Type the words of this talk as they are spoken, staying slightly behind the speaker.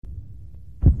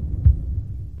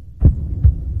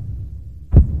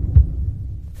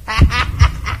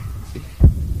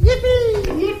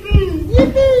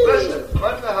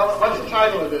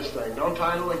title of this thing? No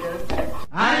title again?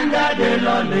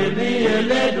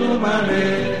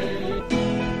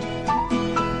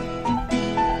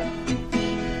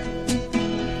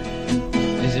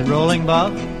 Is it rolling,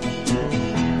 Bob?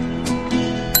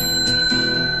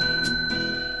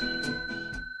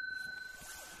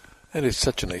 That is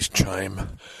such a nice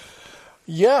chime.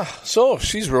 Yeah, so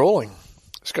she's rolling.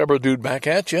 Scarborough Dude back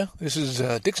at you. This is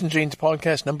Dixon Jane's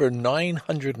podcast number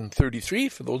 933,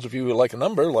 for those of you who like a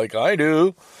number like I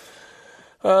do.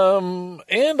 And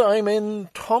I'm in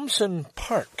Thompson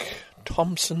Park.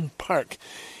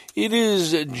 It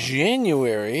is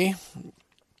January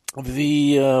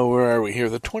where are we here?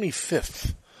 The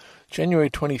 25th.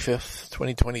 January 25th,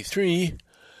 2023.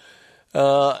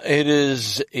 It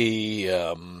is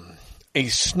a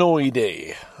snowy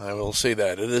day. I will say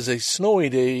that. It is a snowy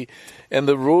day, and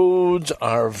the roads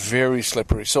are very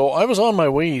slippery. So I was on my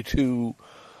way to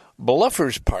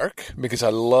Bluffers Park because I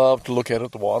love to look out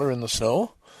at the water in the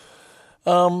snow.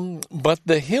 But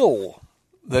the hill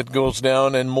that goes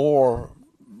down and more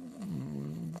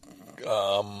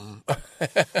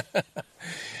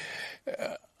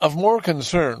of more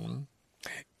concern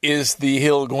is the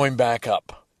hill going back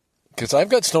up. Because I've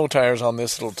got snow tires on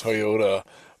this little Toyota,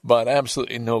 but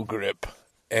absolutely no grip.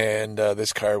 And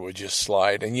this car would just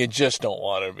slide, and you just don't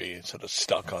want to be sort of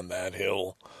stuck on that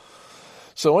hill.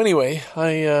 So anyway,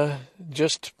 I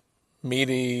just made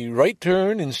a right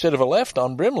turn instead of a left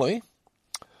on Brimley,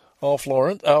 off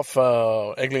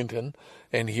Eglinton,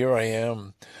 and here I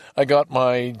am. I got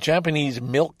my Japanese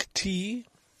milk tea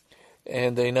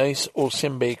and a nice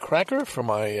Osimbe cracker for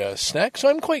my snack, so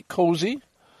I'm quite cozy.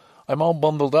 I'm all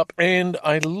bundled up, and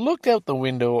I looked out the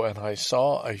window, and I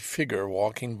saw a figure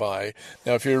walking by.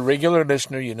 Now, if you're a regular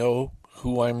listener, you know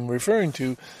who I'm referring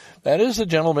to. That is the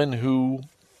gentleman who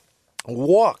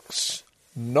walks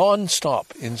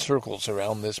nonstop in circles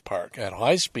around this park at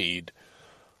high speed,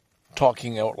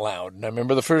 talking out loud. And I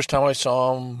remember the first time I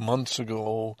saw him months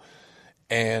ago,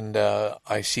 and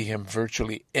I see him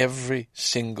virtually every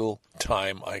single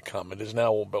time I come. It is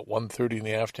now about 1:30 in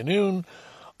the afternoon.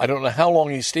 I don't know how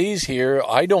long he stays here.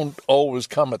 I don't always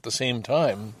come at the same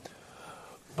time,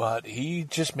 but he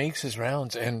just makes his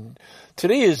rounds. And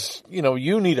today is,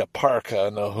 you need a parka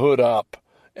and a hood up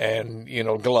and,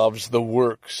 gloves, the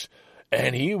works.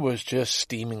 And he was just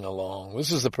steaming along.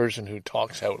 This is the person who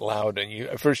talks out loud. And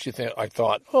at first I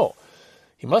thought, oh,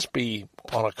 he must be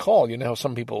on a call. You know how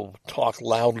some people talk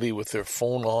loudly with their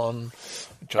phone on,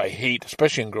 which I hate,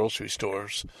 especially in grocery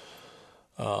stores.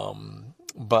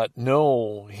 But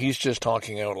no, he's just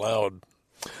talking out loud.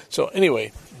 So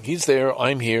anyway, he's there,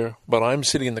 I'm here, but I'm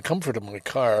sitting in the comfort of my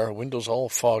car, windows all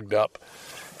fogged up,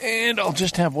 and I'll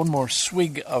just have one more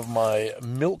swig of my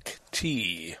milk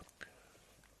tea.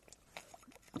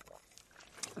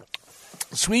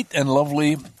 Sweet and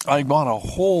lovely. I bought a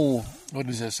whole, what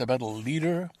is this, about a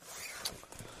liter?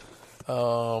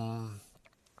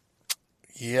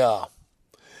 Yeah.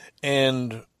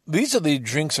 And these are the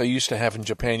drinks I used to have in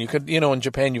Japan. You could, in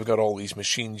Japan you've got all these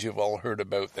machines you've all heard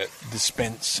about that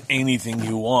dispense anything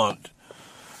you want,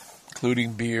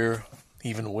 including beer,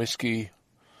 even whiskey,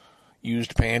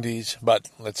 used panties, but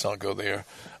let's not go there.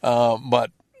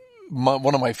 But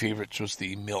one of my favorites was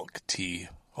the milk tea,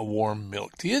 a warm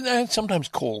milk tea, and sometimes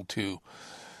cold too.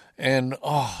 And,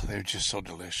 they're just so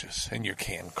delicious. And your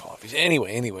canned coffees.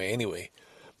 Anyway,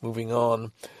 moving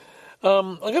on.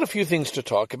 I got a few things to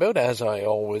talk about, as I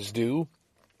always do.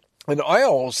 And I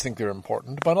always think they're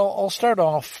important, but I'll start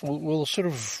off. We'll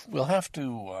have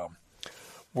to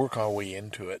work our way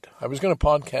into it. I was going to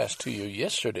podcast to you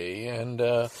yesterday, and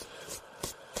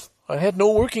I had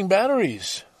no working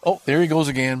batteries. Oh, there he goes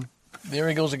again.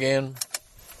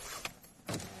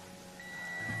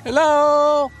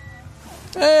 Hello.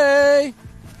 Hey.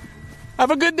 Have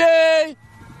a good day.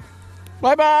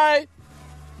 Bye-bye.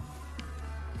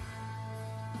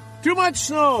 Too much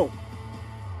snow.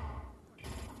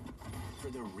 For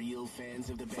the real fans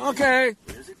of the band, okay.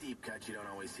 There's a deep cut you don't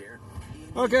always hear.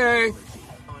 Okay.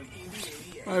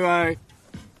 Bye-bye.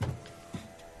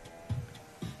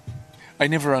 I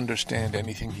never understand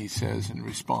anything he says in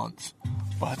response,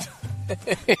 but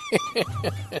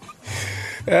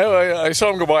I saw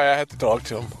him go by. I had to talk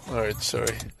to him. All right,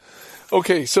 sorry.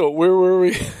 Okay, so where were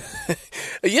we?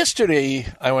 Yesterday,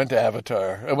 I went to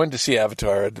Avatar. I went to see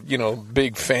Avatar at,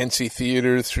 big fancy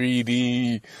theater,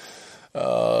 3D,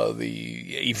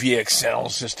 the AVX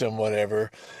sound system,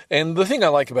 whatever. And the thing I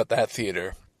like about that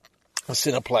theater,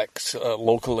 Cineplex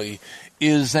locally,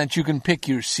 is that you can pick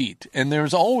your seat. And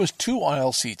there's always 2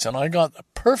 aisle seats. And I got a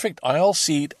perfect aisle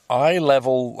seat, eye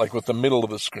level, like with the middle of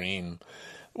the screen.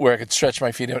 where I could stretch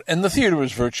my feet out. And the theater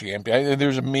was virtually empty.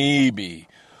 There's maybe,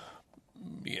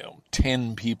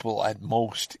 10 people at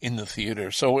most in the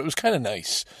theater. So it was kind of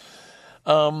nice.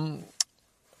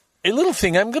 A little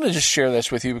thing, I'm going to just share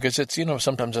this with you because it's,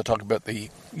 sometimes I talk about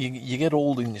you get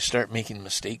old and you start making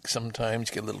mistakes sometimes.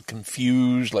 You get a little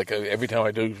confused, like every time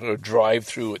I do a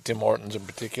drive-through at Tim Hortons in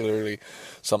particularly,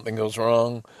 something goes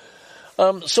wrong.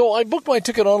 So I booked my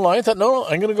ticket online. I thought, no,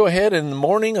 I'm going to go ahead in the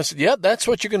morning. I said, yeah, that's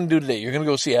what you're going to do today. You're going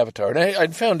to go see Avatar. And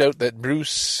I'd found out that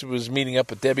Bruce was meeting up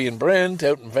with Debbie and Brent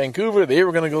out in Vancouver. They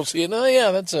were going to go see it. Oh,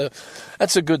 yeah,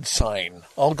 that's a good sign.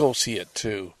 I'll go see it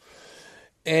too.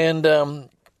 And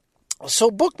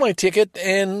so booked my ticket,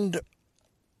 and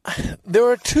there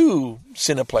are 2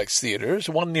 Cineplex theaters,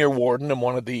 one near Warden and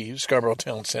one at the Scarborough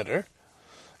Town Centre,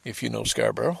 if you know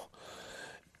Scarborough.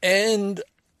 And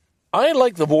I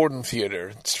like the Warden Theater.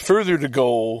 It's further to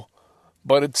go,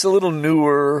 but it's a little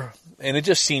newer, and it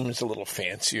just seems a little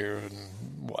fancier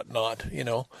and whatnot,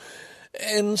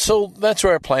 And so that's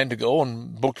where I planned to go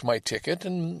and booked my ticket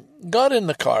and got in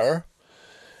the car.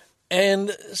 And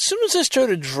as soon as I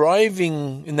started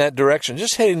driving in that direction,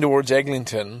 just heading towards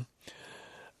Eglinton,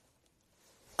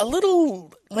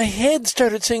 my head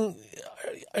started saying,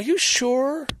 are you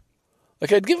sure?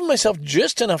 Like, I'd given myself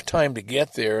just enough time to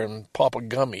get there and pop a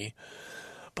gummy.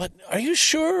 But are you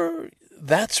sure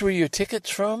that's where your ticket's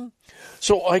from?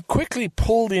 So I quickly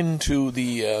pulled into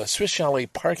the Swiss Chalet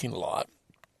parking lot,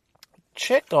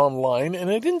 checked online, and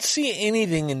I didn't see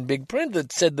anything in big print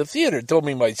that said the theater. It told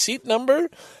me my seat number,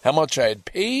 how much I had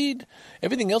paid,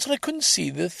 everything else, and I couldn't see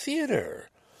the theater.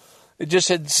 It just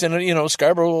said,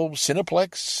 Scarborough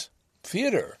Cineplex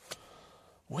Theater.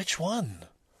 Which one?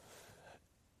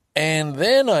 And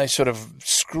then I sort of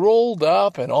scrolled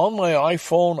up, and on my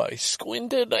iPhone, I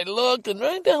squinted, I looked, and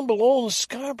right down below was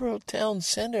Scarborough Town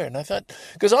Centre. And I thought,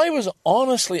 because I was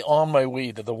honestly on my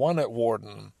way to the one at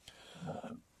Warden,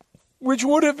 which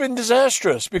would have been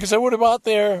disastrous, because I would have got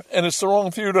there, and it's the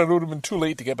wrong theater, and it would have been too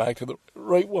late to get back to the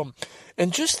right one.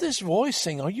 And just this voice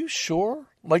saying, are you sure?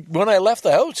 Like, when I left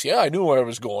the house, yeah, I knew where I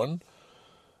was going.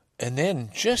 And then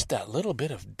just that little bit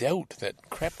of doubt that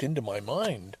crept into my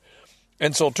mind.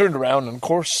 And so I turned around, and of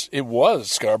course, it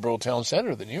was Scarborough Town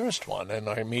Centre, the nearest one. And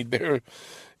I made there,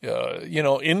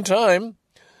 in time.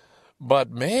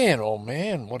 But man, oh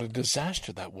man, what a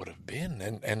disaster that would have been.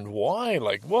 And why?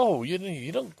 Like, whoa,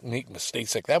 you don't make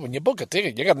mistakes like that. When you book a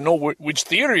ticket, you got to know which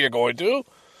theater you're going to.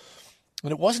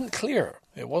 And it wasn't clear.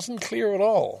 It wasn't clear at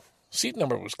all. Seat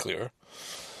number was clear.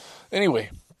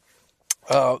 Anyway,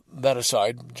 that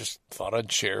aside, just thought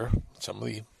I'd share some of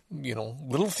the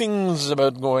little things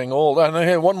about going old. And I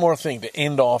had one more thing to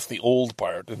end off the old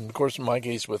part. And, of course, in my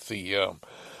case with the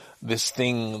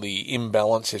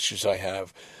imbalance issues I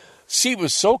have, seat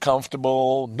was so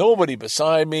comfortable, nobody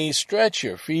beside me, stretch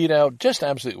your feet out, just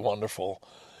absolutely wonderful.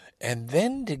 And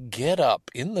then to get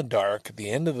up in the dark at the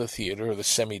end of the theater, the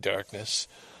semi-darkness,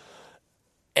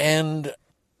 and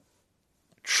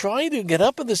try to get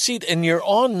up in the seat, and you're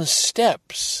on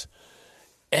steps.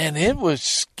 And it was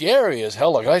scary as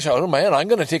hell. Like, I said, oh, man, I'm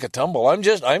going to take a tumble. I'm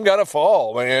going to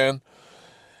fall, man.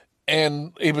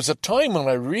 And it was a time when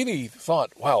I really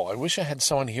thought, wow, I wish I had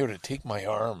someone here to take my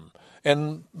arm.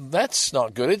 And that's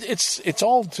not good. It's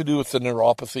all to do with the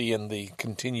neuropathy and the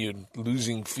continued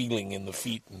losing feeling in the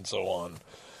feet and so on.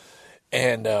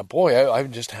 And, I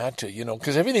just had to,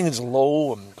 because everything is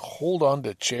low, and hold on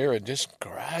to a chair and just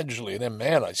gradually. And then,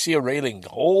 man, I see a railing.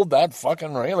 Hold that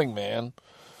fucking railing, man.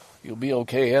 You'll be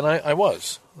okay. And I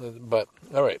was. But,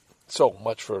 all right. So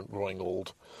much for growing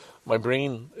old. My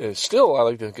brain is still, I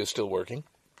like to think, is still working.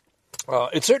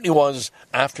 It certainly was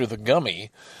after the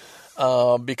gummy,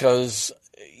 because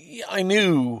I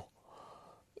knew,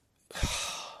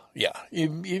 yeah,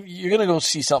 you're going to go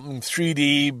see something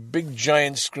 3D, big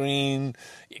giant screen,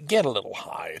 get a little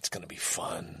high. It's going to be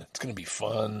fun. It's going to be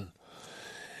fun.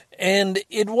 And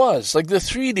it was. Like, the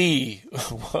 3D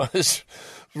was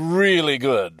really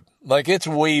good. Like, it's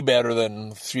way better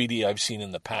than 3D I've seen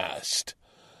in the past.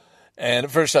 And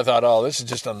at first I thought, oh, this is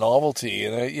just a novelty,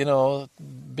 and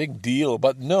big deal.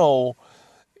 But no,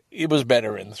 it was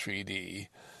better in 3D.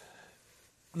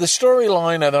 The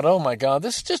storyline, I thought, oh my God,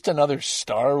 this is just another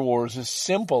Star Wars. It's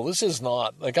simple. This is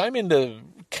not, like, I'm into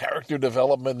character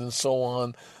development and so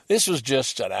on. This was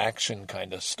just an action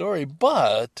kind of story,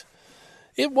 but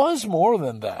it was more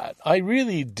than that. I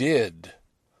really did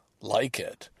like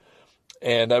it.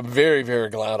 And I'm very,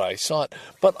 very glad I saw it.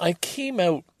 But I came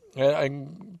out, I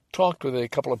talked with a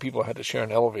couple of people I had to share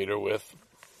an elevator with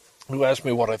who asked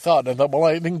me what I thought. And I thought, well,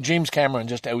 I think James Cameron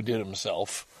just outdid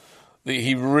himself.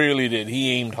 He really did.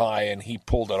 He aimed high and he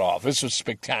pulled it off. This was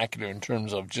spectacular in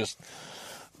terms of just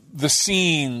the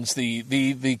scenes,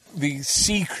 the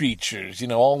sea creatures,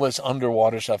 all this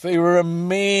underwater stuff. They were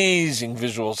amazing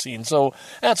visual scenes. So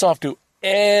that's off to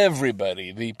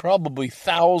everybody, the probably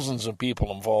thousands of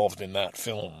people involved in that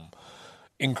film.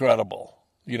 Incredible.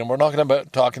 We're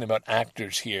not talking about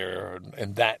actors here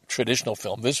and that traditional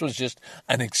film. This was just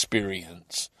an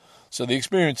experience. So the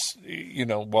experience,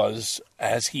 was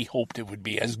as he hoped it would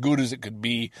be, as good as it could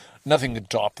be. Nothing could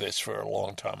top this for a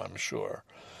long time, I'm sure.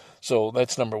 So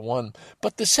that's number one.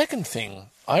 But the second thing,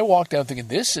 I walked out thinking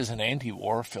this is an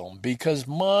anti-war film because,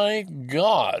 my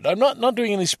God, I'm not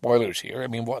doing any spoilers here. I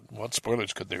mean, what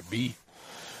spoilers could there be?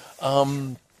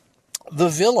 The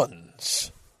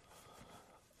villains.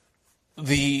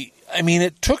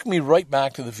 It took me right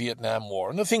back to the Vietnam War.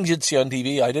 And the things you'd see on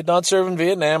TV, I did not serve in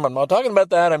Vietnam. I'm not talking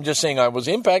about that. I'm just saying I was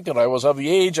impacted. I was of the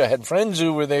age. I had friends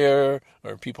who were there,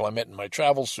 or people I met in my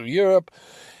travels through Europe.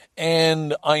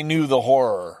 And I knew the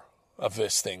horror of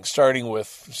this thing, starting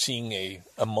with seeing a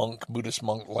Buddhist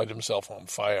monk, light himself on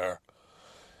fire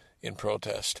in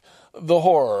protest. The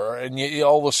horror and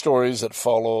all the stories that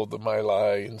follow the My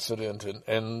Lai incident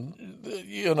and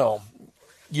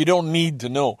you don't need to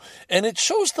know. And it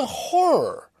shows the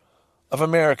horror of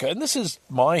America. And this is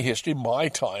my history, my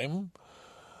time.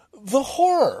 The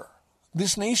horror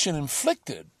this nation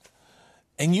inflicted.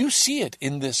 And you see it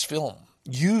in this film.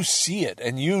 You see it,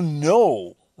 and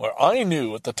where I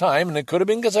knew at the time, and it could have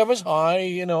been because I was high,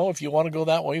 if you want to go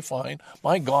that way, fine.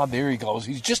 My God, there he goes.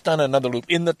 He's just done another loop.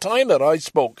 In the time that I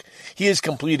spoke, he has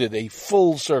completed a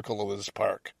full circle of this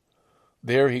park.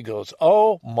 There he goes.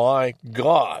 Oh, my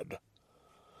God.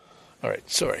 All right,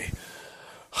 sorry.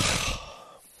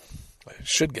 I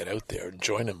should get out there and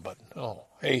join him, but,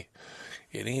 hey,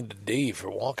 it ain't a day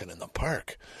for walking in the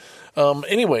park.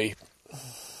 Anyway,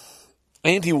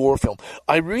 anti-war film.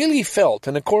 I really felt,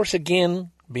 and of course, again,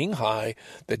 being high,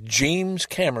 that James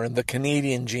Cameron, the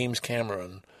Canadian James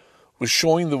Cameron, was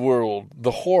showing the world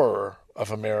the horror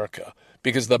of America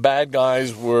because the bad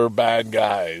guys were bad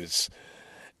guys.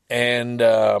 And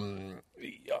I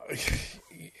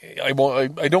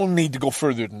don't need to go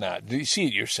further than that. You see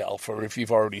it yourself, or if you've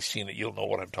already seen it, you'll know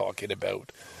what I'm talking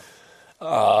about.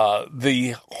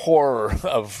 The horror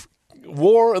of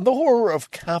war and the horror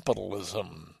of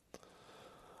capitalism.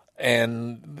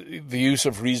 And the use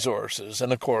of resources.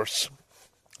 And, of course,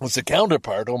 what's the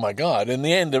counterpart? Oh, my God. In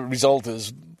the end, the result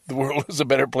is the world is a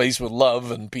better place with love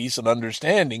and peace and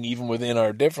understanding, even within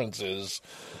our differences.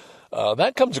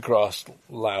 That comes across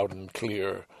loud and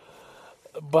clear.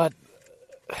 But,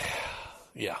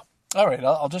 yeah. All right,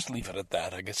 I'll just leave it at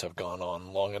that. I guess I've gone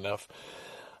on long enough.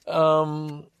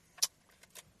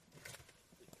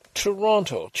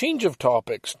 Toronto. Change of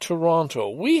topics.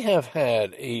 Toronto. We have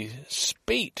had a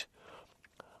spate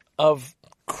of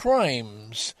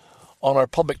crimes on our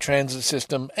public transit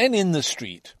system and in the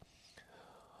street.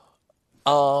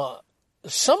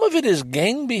 Some of it is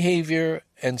gang behavior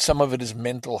and some of it is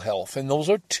mental health. And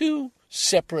those are two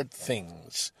separate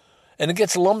things. And it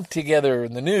gets lumped together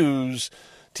in the news.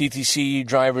 TTC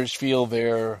drivers feel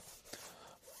they're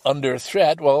under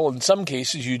threat. Well, in some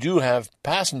cases, you do have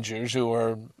passengers who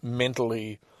are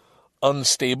mentally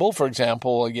unstable. For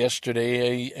example,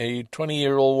 yesterday, a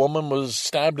 20-year-old woman was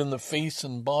stabbed in the face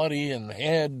and body and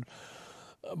head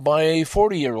by a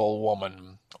 40-year-old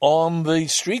woman on the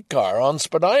streetcar on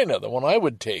Spadina, the one I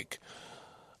would take.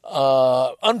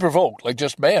 Unprovoked, like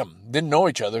just bam, didn't know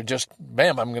each other, just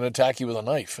bam, I'm going to attack you with a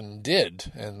knife, and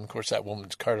did. And of course that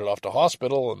woman's carted off to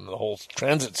hospital and the whole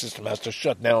transit system has to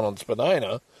shut down on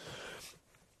Spadina.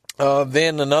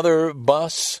 Then another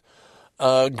bus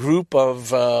group of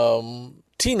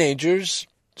teenagers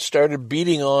started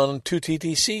beating on two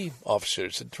TTC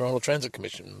officers at Toronto Transit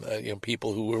Commission,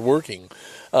 people who were working.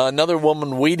 Another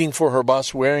woman waiting for her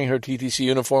bus wearing her TTC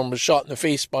uniform was shot in the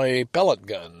face by a pellet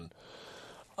gun.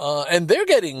 And they're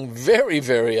getting very,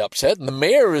 very upset. And the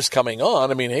mayor is coming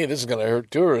on. I mean, hey, this is going to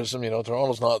hurt tourism.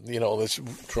 Toronto's not, this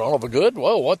Toronto the good.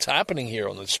 Whoa, what's happening here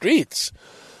on the streets?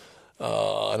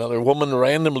 Another woman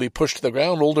randomly pushed to the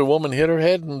ground. Older woman hit her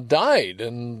head and died.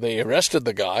 And they arrested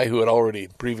the guy who had already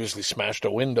previously smashed a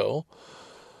window.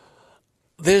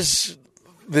 There's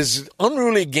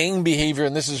unruly gang behavior,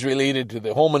 and this is related to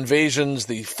the home invasions,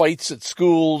 the fights at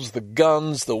schools, the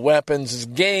guns, the weapons. There's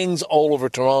gangs all over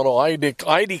Toronto. I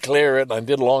declare it, and I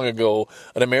did long ago,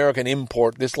 an American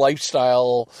import. This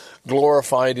lifestyle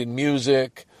glorified in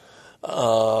music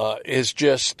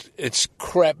it's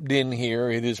crept in here.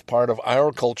 It is part of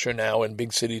our culture now in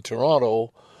big city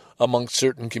Toronto amongst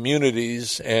certain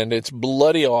communities, and it's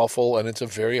bloody awful, and it's a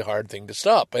very hard thing to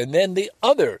stop. And then the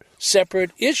other separate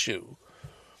issue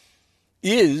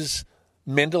is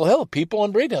mental health, people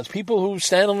on breakdowns, people who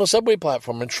stand on the subway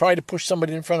platform and try to push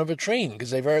somebody in front of a train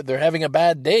because they're having a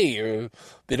bad day or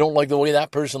they don't like the way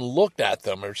that person looked at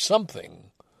them or something.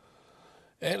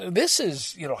 And this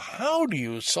is, how do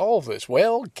you solve this?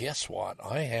 Well, guess what?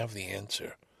 I have the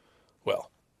answer.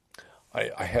 Well,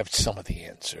 I have some of the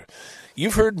answer.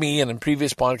 You've heard me, and in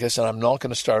previous podcasts, and I'm not going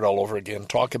to start all over again,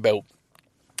 talk about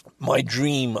my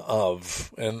dream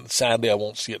of, and sadly I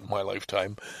won't see it in my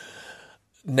lifetime,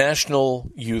 National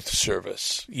Youth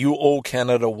Service. You owe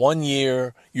Canada 1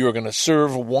 year. You're going to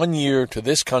serve 1 year to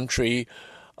this country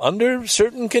under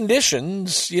certain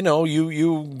conditions.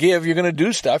 You give, you're going to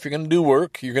do stuff. You're going to do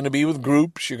work. You're going to be with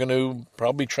groups. You're going to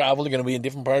probably travel. You're going to be in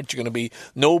different parts. You're going to be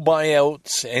no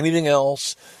buyouts, anything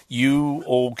else. You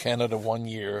owe Canada 1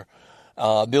 year.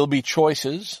 There'll be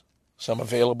choices, some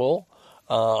available.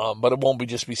 But it won't be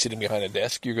just be sitting behind a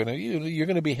desk. You're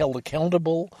gonna be held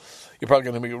accountable. You're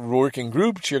probably going to be working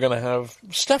groups. You're going to have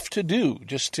stuff to do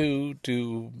just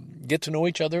to get to know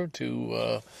each other,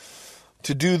 to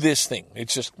do this thing.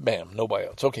 It's just bam, no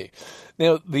buyouts. Okay.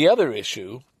 Now the other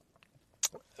issue,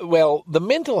 well, the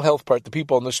mental health part, the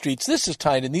people on the streets. This is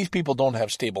tied in. These people don't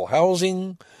have stable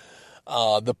housing.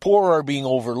 The poor are being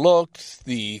overlooked.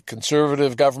 The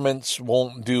conservative governments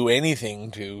won't do anything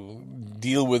to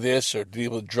deal with this or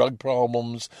deal with drug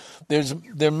problems. There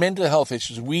are mental health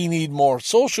issues. We need more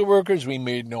social workers. We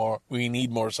need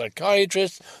more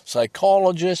psychiatrists,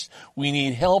 psychologists. We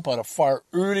need help at a far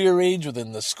earlier age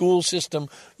within the school system.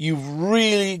 You've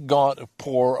really got to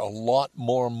pour a lot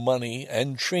more money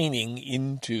and training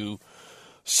into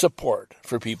support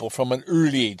for people from an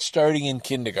early age, starting in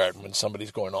kindergarten when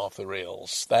somebody's going off the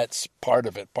rails. That's part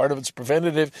of it. Part of it's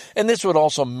preventative, and this would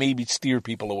also maybe steer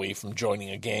people away from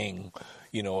joining a gang,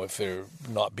 if they're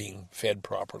not being fed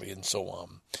properly and so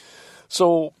on.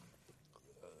 So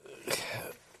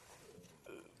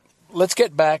let's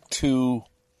get back to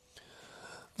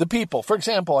the people. For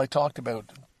example, I talked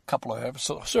about a couple of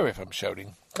episodes, sorry if I'm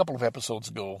shouting, a couple of episodes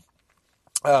ago,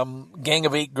 gang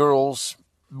of 8 girls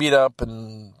beat up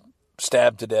and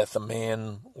stabbed to death a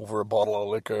man over a bottle of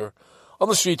liquor on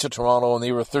the streets of Toronto, and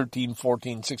they were 13,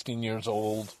 14, 16 years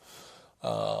old.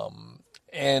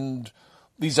 And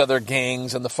these other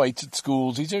gangs and the fights at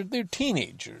schools, they're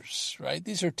teenagers, right?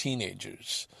 These are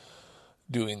teenagers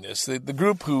doing this. The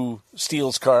group who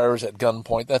steals cars at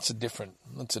gunpoint, that's a different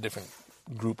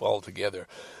group altogether.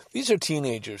 These are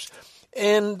teenagers.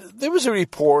 And there was a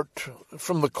report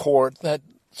from the court that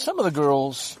some of the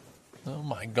girls, oh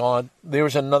my God, there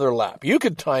was another lap. You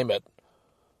could time it.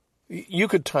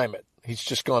 He's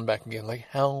just gone back again. Like,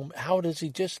 how does he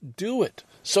just do it?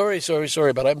 Sorry,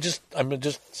 but I'm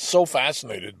just so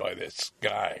fascinated by this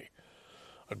guy.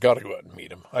 I've got to go out and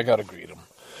meet him. I got to greet him.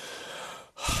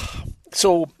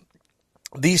 So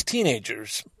these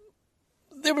teenagers,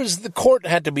 the court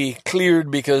had to be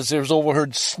cleared because there was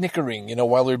overheard snickering,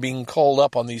 while they're being called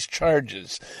up on these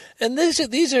charges. And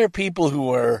these are people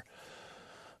who are,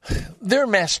 they're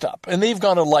messed up, and they've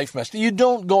got a life messed up. You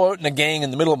don't go out in a gang in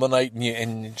the middle of the night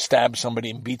and stab somebody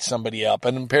and beat somebody up,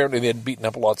 and apparently they had beaten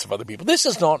up lots of other people. This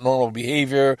is not normal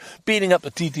behavior. Beating up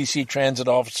the TTC transit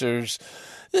officers,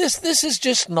 this is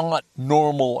just not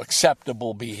normal,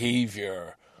 acceptable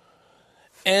behavior.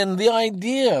 And the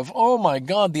idea of, oh my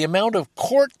God, the amount of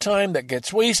court time that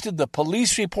gets wasted, the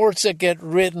police reports that get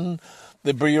written,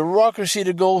 the bureaucracy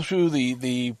to go through,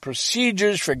 the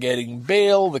procedures for getting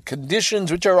bail, the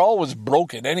conditions, which are always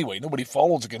broken anyway. Nobody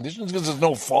follows the conditions because there's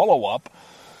no follow-up.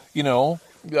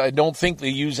 I don't think they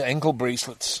use ankle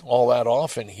bracelets all that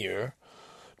often here.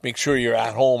 Make sure you're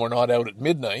at home or not out at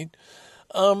midnight.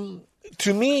 To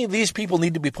me, these people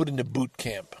need to be put into boot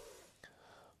camp.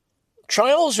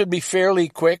 Trials would be fairly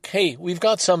quick. Hey, we've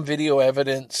got some video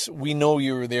evidence. We know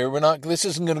you were there. This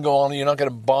isn't going to go on. You're not going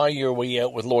to buy your way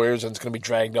out with lawyers, and it's going to be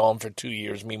dragged on for 2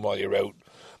 years. Meanwhile, you're out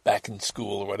back in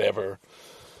school or whatever.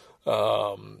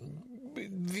 You're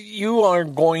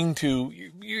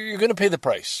going to pay the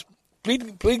price.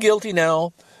 Plead guilty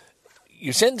now.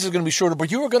 Your sentence is going to be shorter,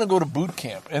 but you are going to go to boot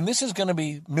camp, and this is going to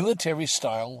be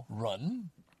military-style run.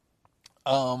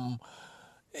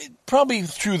 Probably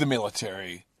through the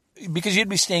military, because you'd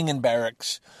be staying in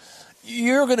barracks.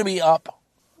 You're going to be up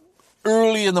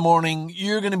early in the morning.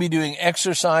 You're going to be doing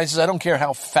exercises. I don't care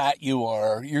how fat you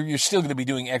are. You're still going to be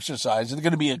doing exercise. There's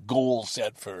going to be a goal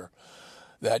set for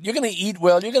that. You're going to eat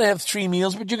well. You're going to have 3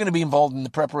 meals, but you're going to be involved in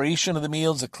the preparation of the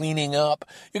meals, the cleaning up.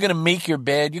 You're going to make your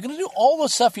bed. You're going to do all the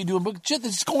stuff you do, but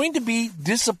it's going to be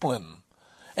discipline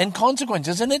and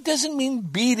consequences. And it doesn't mean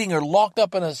beating or locked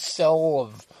up in a cell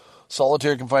of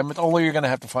solitary confinement, although you're going to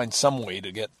have to find some way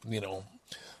to get,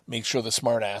 make sure the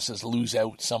smart asses lose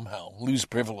out somehow, lose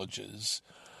privileges.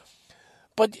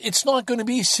 But it's not going to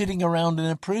be sitting around in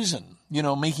a prison,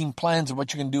 making plans of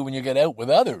what you can do when you get out with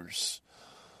others.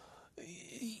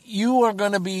 You're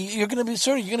going to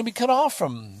be cut off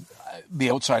from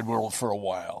the outside world for a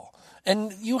while.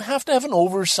 And you have to have an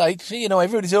oversight.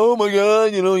 Everybody says, oh my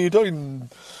God, you're talking,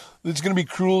 there's going to be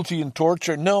cruelty and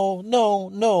torture.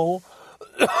 No.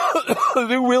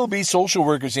 There will be social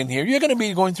workers in here. You're going to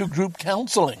be going through group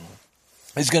counseling.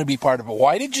 It's going to be part of it.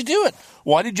 Why did you do it?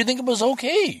 Why did you think it was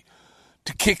okay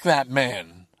to kick that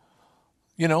man?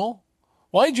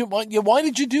 Why did you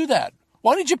do that?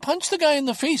 Why did you punch the guy in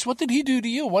the face? What did he do to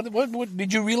you? What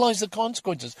did you realize the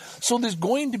consequences? So there's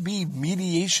going to be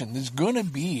mediation. There's going to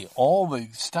be all the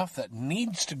stuff that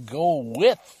needs to go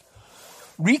with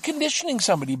reconditioning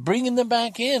somebody, bringing them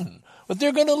back in. But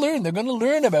they're going to learn. They're going to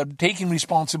learn about taking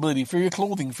responsibility for your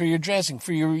clothing, for your dressing,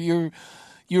 for your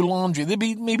laundry. There'll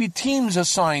be maybe teams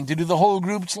assigned to do the whole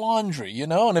group's laundry,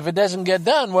 and if it doesn't get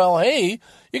done, well, hey,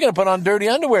 you're going to put on dirty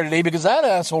underwear today because that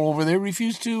asshole over there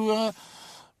refused to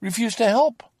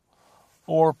help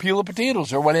or peel the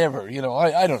potatoes or whatever.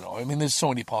 I don't know. I mean, there's so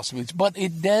many possibilities, but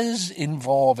it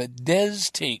does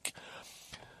take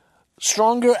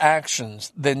stronger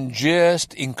actions than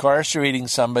just incarcerating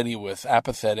somebody with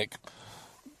apathetic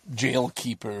jail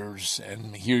keepers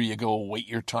and here you go, wait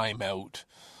your time out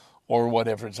or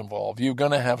whatever is involved. You're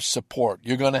going to have support.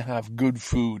 You're going to have good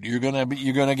food. You're going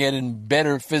to get in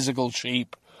better physical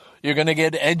shape. You're going to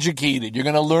get educated. You're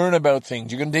going to learn about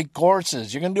things. You're going to take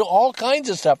courses. You're going to do all kinds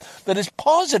of stuff that is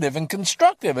positive and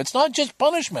constructive. It's not just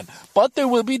punishment, but there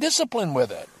will be discipline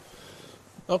with it.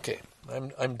 Okay,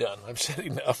 I'm done. I've said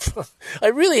enough. I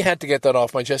really had to get that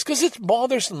off my chest because it's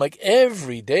bothersome like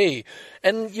every day.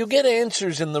 And you get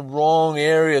answers in the wrong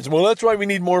areas. Well, that's why we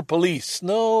need more police.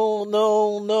 No.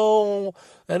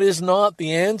 That is not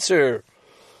the answer.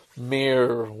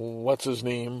 Mayor, what's his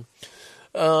name?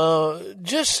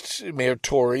 Just Mayor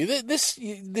Tory.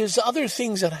 There's other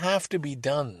things that have to be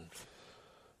done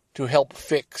to help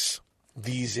fix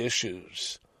these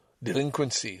issues.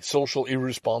 Delinquency, social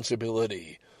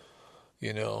irresponsibility,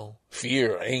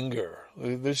 fear, anger.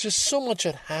 There's just so much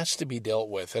that has to be dealt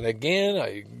with. And again,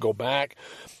 I go back,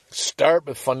 start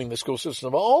with funding the school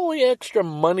system. All the extra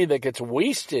money that gets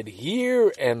wasted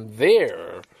here and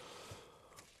there.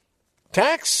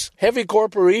 Tax heavy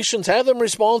corporations, have them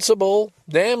responsible.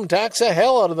 Damn, tax the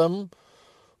hell out of them.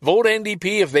 Vote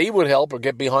NDP if they would help or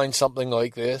get behind something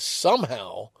like this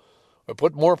somehow. Or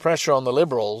put more pressure on the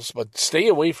Liberals, but stay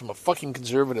away from a fucking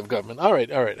conservative government. All right.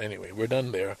 Anyway, we're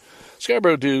done there.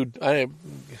 Scarborough dude, I'd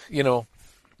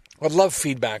love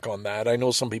feedback on that. I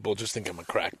know some people just think I'm a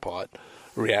crackpot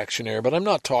reactionary, but I'm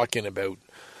not talking about...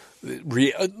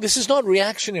 This is not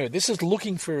reactionary. This is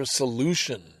looking for a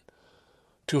solution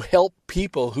to help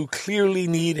people who clearly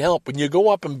need help. When you go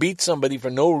up and beat somebody for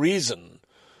no reason,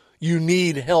 you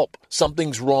need help.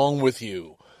 Something's wrong with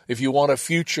you. If you want a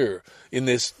future in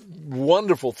this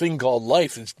wonderful thing called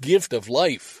life, this gift of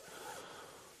life,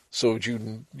 so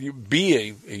you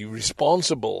be a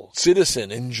responsible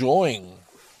citizen enjoying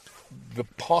the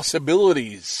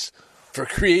possibilities for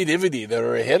creativity that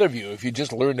are ahead of you if you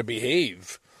just learn to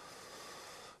behave.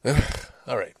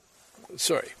 All right.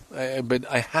 Sorry, but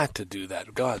I had to do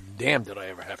that. God damn, did I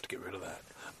ever have to get rid of that.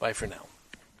 Bye for now.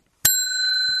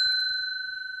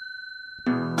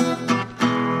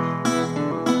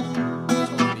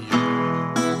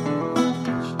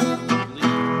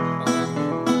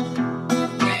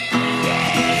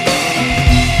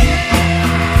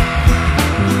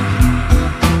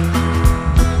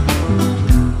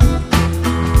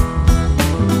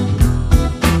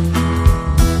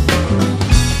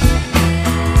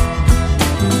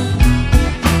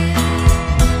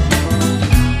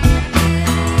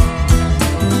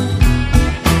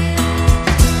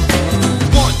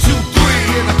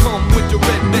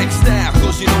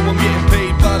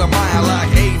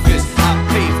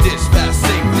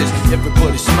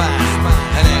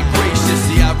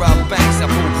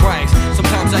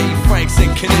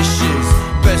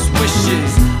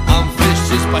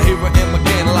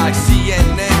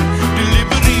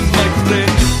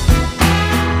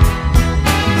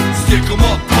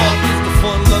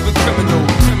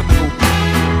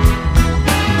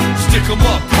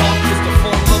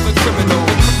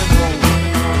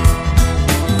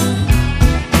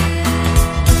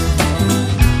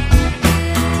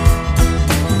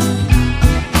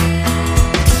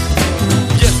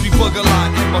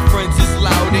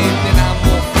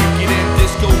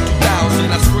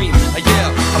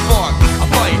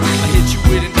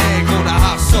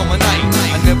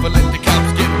 Never let the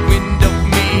cops get wind of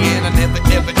me, and I never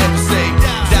ever say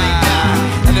die.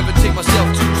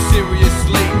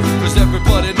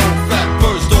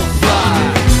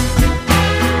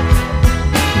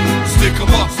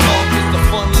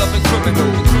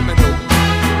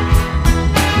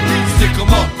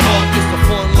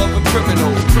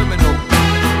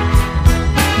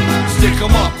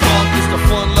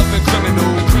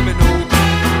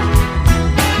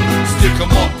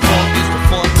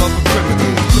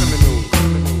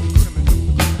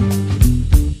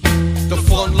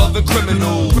 fun-loving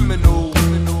criminal.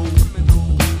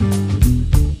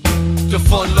 The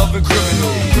fun-loving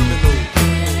criminal.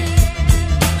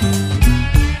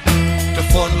 The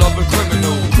fun-loving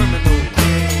criminal.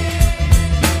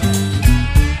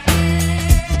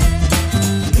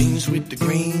 Beans with the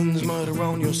greens, murder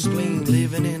on your spleen.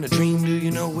 Living in a dream, do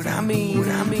you know what I mean?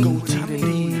 Go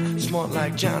T&D, smart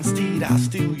like John Steed. I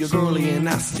steal your girlie and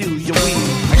I steal your weed.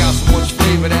 I got so much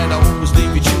flavor that I always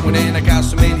leave you chewing. And I got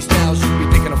so many styles, you be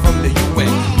thinking I'm from the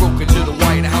UN. Broke into the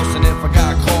White House and if I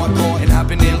got caught. And I've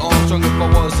been Neil Armstrong if I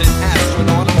was an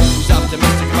astronaut. I'm always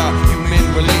optimistic about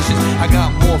human relations. I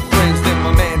got more friends than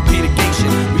my man Peter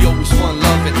Gatien. We always fun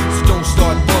loving, so don't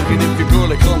start bugging. If your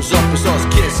girlie comes up and starts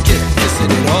kissing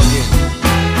and hugging.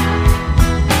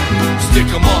 Stick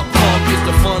 'em up, punk is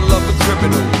the fun-loving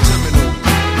criminal.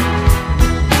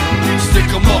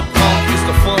 Stick 'em up, punk is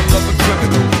the fun-loving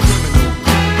criminal.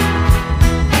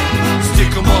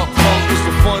 Stick 'em up, punk is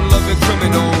the fun-loving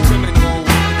criminal.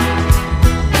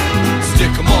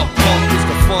 Stick 'em up, punk is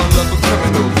the fun-loving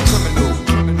criminal.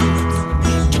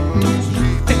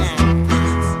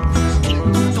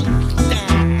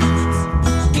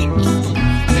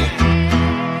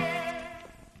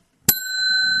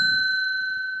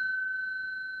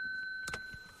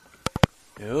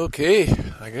 Okay,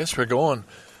 I guess we're going.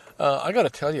 I got to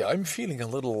tell you, I'm feeling a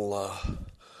little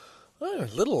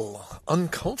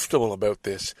uncomfortable about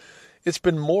this. It's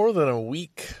been more than a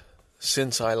week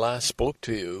since I last spoke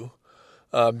to you.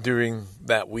 During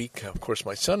that week, of course,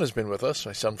 my son has been with us,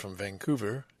 my son from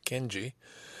Vancouver, Kenji.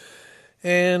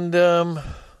 And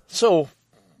so,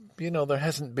 there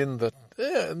hasn't been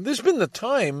there's been the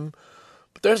time,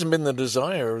 but there hasn't been the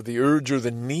desire, the urge, or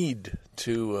the need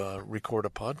to record a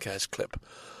podcast clip.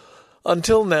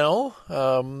 Until now,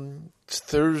 it's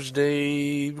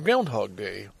Thursday, Groundhog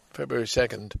Day, February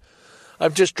 2nd.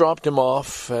 I've just dropped him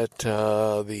off at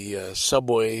the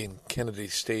subway in Kennedy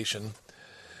Station.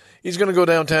 He's going to go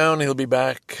downtown. He'll be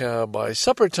back by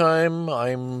supper time.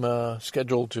 I'm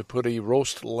scheduled to put a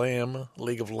roast lamb,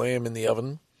 leg of lamb, in the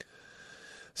oven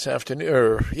this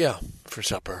afternoon, for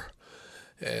supper.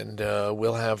 And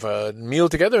we'll have a meal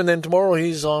together, and then tomorrow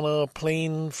he's on a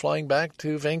plane flying back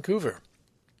to Vancouver.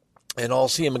 And I'll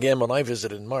see him again when I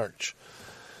visit in March.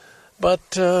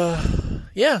 But,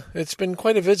 it's been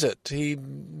quite a visit.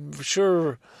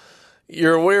 You're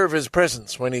aware of his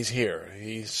presence when he's here.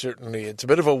 It's a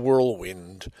bit of a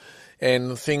whirlwind.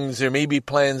 And there may be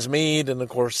plans made, and of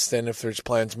course, then if there's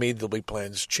plans made, there'll be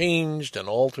plans changed and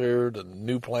altered, and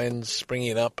new plans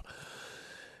springing up.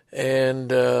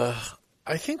 And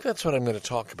I think that's what I'm going to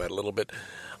talk about a little bit.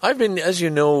 I've been, as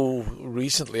you know,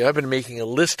 recently, I've been making a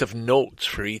list of notes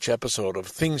for each episode of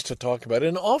things to talk about.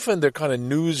 And often they're kind of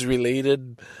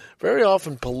news-related, very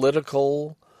often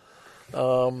political.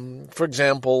 For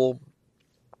example,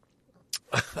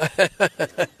 I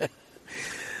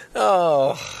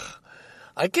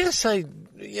guess I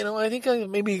think I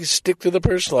maybe stick to the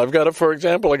personal. I got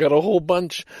a whole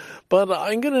bunch, but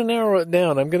I'm going to narrow it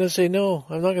down. I'm going to say, no,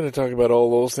 I'm not going to talk about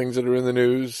all those things that are in the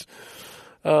news.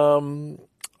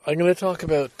 I'm going to talk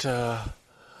about,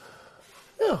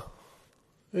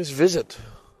 this visit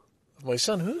of my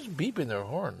son. Who's beeping their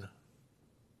horn?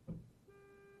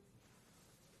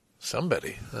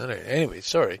 Somebody. Anyway,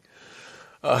 sorry.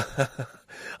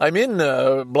 I'm in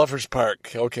Bluffers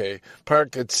Park. Okay.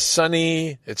 Park, it's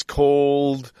sunny, it's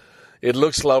cold, it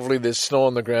looks lovely, there's snow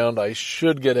on the ground. I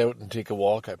should get out and take a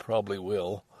walk. I probably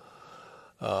will.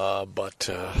 But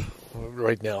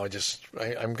right now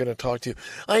I'm going to talk to you.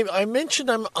 I mentioned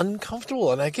I'm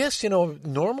uncomfortable, and I guess,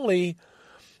 normally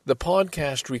the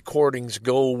podcast recordings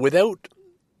go without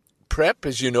prep,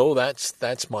 as you know,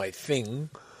 that's my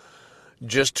thing.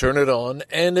 Just turn it on,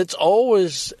 and it's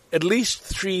always at least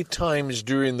 3 times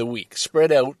during the week,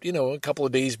 spread out, a couple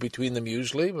of days between them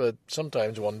usually, but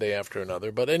sometimes one day after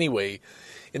another. But anyway,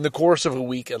 in the course of a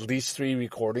week, at least 3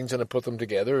 recordings, and I put them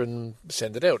together and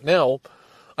send it out. Now,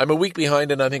 I'm a week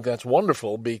behind, and I think that's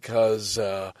wonderful because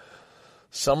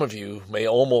some of you may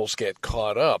almost get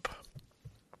caught up.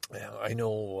 I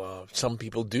know some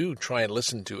people do try and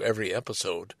listen to every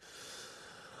episode.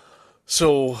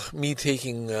 So me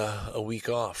taking a week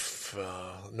off,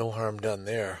 no harm done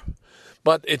there.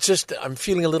 But it's just, I'm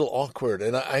feeling a little awkward.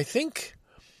 And I think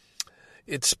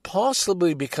it's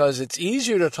possibly because it's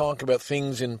easier to talk about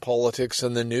things in politics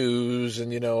and the news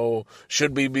and,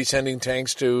 should we be sending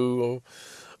tanks to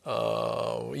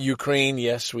Ukraine?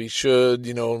 Yes, we should.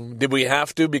 Did we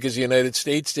have to because the United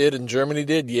States did and Germany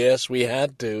did? Yes, we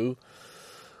had to.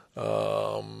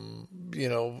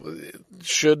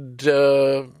 Should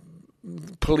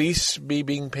police be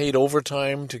being paid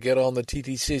overtime to get on the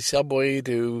TTC subway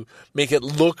to make it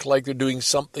look like they're doing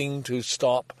something to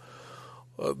stop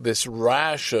this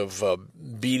rash of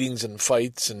beatings and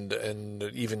fights and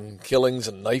even killings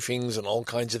and knifings and all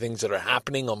kinds of things that are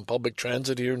happening on public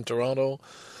transit here in Toronto.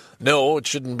 No, it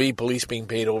shouldn't be police being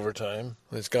paid overtime.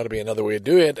 There's got to be another way to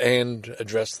do it and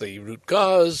address the root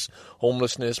cause,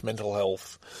 homelessness, mental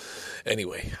health.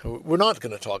 Anyway, we're not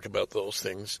going to talk about those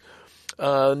things.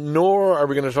 Nor are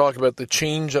we going to talk about the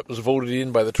change that was voted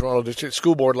in by the Toronto District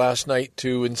School Board last night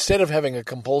to, instead of having a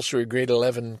compulsory grade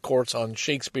 11 course on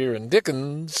Shakespeare and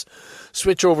Dickens,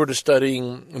 switch over to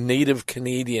studying Native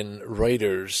Canadian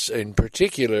writers. In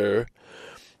particular,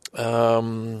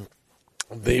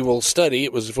 they will study,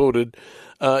 it was voted,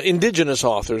 Indigenous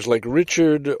authors like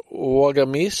Richard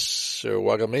Wagamese,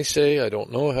 I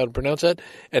don't know how to pronounce that,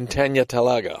 and Tanya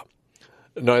Talaga.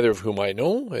 Neither of whom I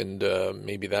know, and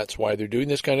maybe that's why they're doing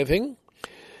this kind of thing.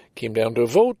 Came down to a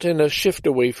vote and a shift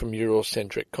away from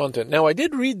Eurocentric content. Now, I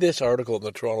did read this article in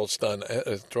the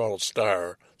Toronto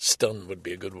Star. Stun would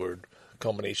be a good word.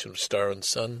 Combination of Star and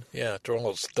Sun. Yeah,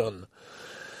 Toronto Stun.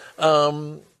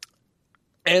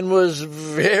 And was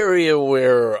very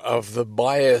aware of the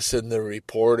bias in the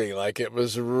reporting. Like, it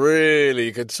was really,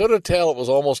 you could sort of tell it was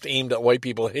almost aimed at white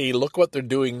people. Hey, look what they're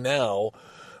doing now.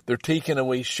 They're taking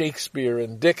away Shakespeare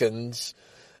and Dickens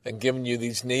and giving you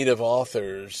these native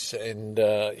authors. And,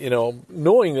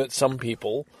 knowing that some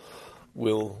people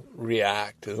will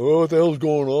react, oh, what the hell's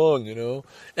going on,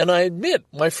 And I admit,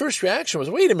 my first reaction was,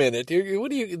 wait a minute,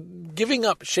 what are you, giving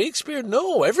up Shakespeare?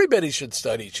 No, everybody should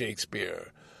study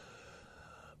Shakespeare.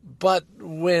 But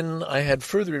when I had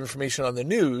further information on the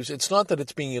news, it's not that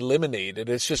it's being eliminated.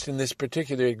 It's just in this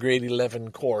particular grade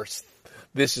 11 course,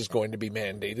 this is going to be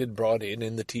mandated, brought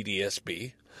in the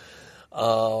TDSB.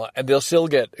 And they'll still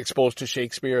get exposed to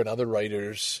Shakespeare and other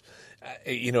writers,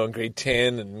 in grade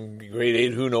 10 and grade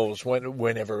 8, who knows,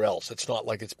 whenever else. It's not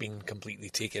like it's being completely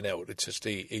taken out. It's just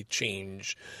a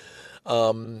change.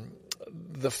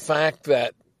 The fact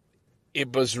that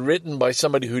it was written by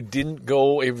somebody who didn't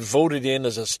go, it voted in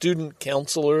as a student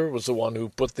counselor, was the one who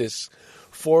put this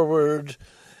forward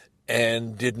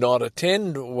and did not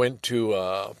attend, went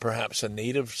to perhaps a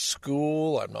native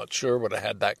school. I'm not sure, but I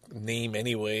had that name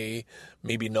anyway.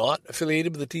 Maybe not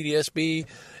affiliated with the TDSB.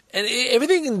 And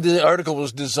everything in the article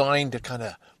was designed to kind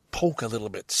of poke a little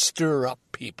bit, stir up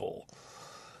people.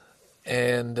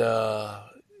 And,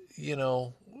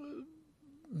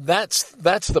 that's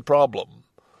the problem.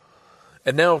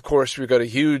 And now, of course, we've got a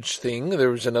huge thing. There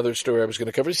was another story I was going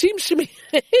to cover. It seems to me,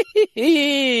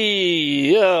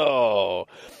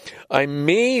 I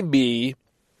may be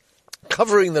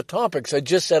covering the topics I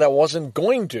just said I wasn't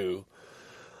going to.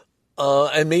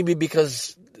 And maybe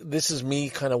because this is me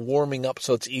kind of warming up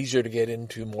so it's easier to get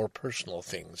into more personal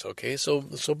things, okay? So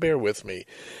bear with me.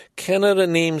 Canada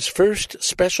names first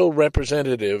special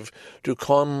representative to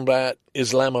combat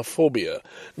Islamophobia.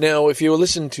 Now, if you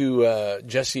listen to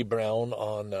Jesse Brown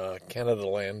on Canada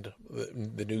Land,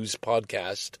 the news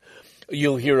podcast,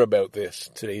 you'll hear about this,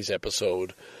 today's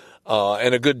episode,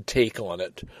 and a good take on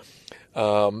it.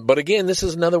 But again, this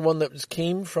is another one that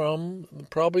came from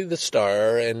probably the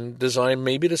Star and designed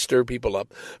maybe to stir people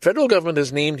up. Federal government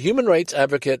has named human rights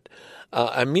advocate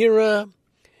Amira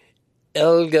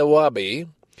El-Gawabi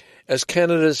as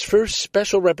Canada's first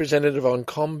special representative on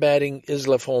combating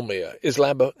Islamophobia,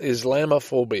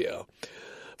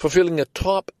 fulfilling a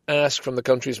top ask from the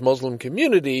country's Muslim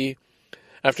community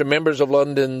after members of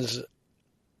London's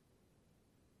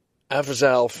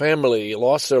Afzal family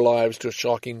lost their lives to a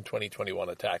shocking 2021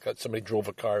 attack. Somebody drove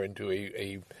a car into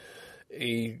a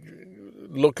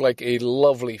looked like a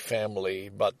lovely family,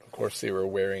 but of course they were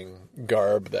wearing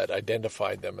garb that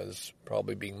identified them as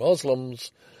probably being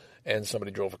Muslims, and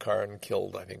somebody drove a car and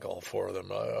killed, I think, all four of them.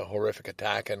 A horrific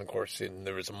attack, and of course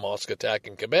there was a mosque attack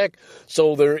in Quebec.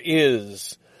 So there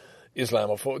is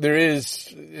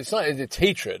Islamophobia. It's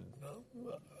hatred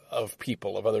of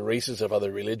people, of other races, of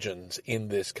other religions in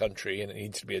this country, and it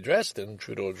needs to be addressed, and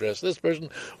Trudeau addressed this person.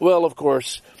 Well, of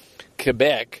course,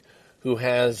 Quebec, who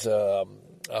has a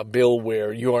bill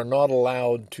where you are not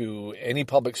allowed to, any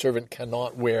public servant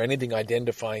cannot wear anything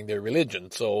identifying their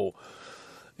religion. So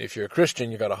if you're a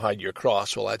Christian, you got to hide your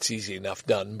cross. Well, that's easy enough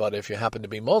done. But if you happen to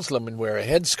be Muslim and wear a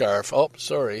headscarf, oh,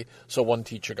 sorry. So one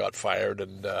teacher got fired,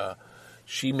 and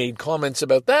she made comments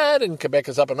about that, and Quebec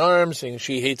is up in arms, saying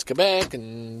she hates Quebec,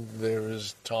 and there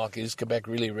is talk, is Quebec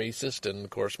really racist? And, of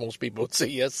course, most people would say,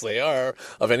 yes, they are,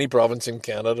 of any province in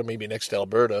Canada, maybe next to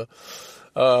Alberta.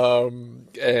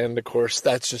 And, of course,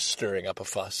 that's just stirring up a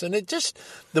fuss. And it just,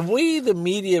 the way the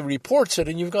media reports it,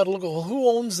 and you've got to look at, well, who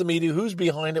owns the media, who's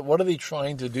behind it, what are they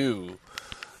trying to do?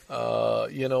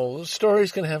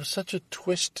 Stories can have such a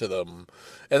twist to them.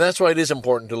 And that's why it is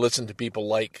important to listen to people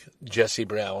like Jesse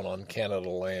Brown on Canada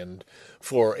Land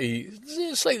for a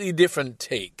slightly different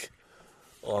take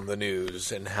on the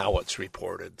news and how it's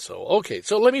reported. So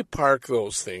let me park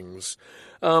those things.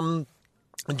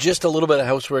 Just a little bit of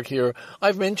housework here.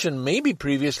 I've mentioned maybe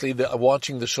previously that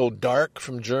watching the show Dark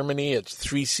from Germany. It's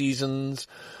 3 seasons.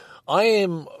 I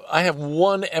have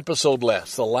 1 episode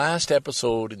left, the last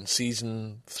episode in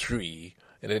season 3,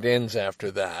 and it ends after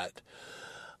that.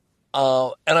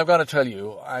 And I've got to tell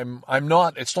you,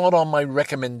 it's not on my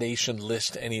recommendation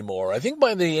list anymore. I think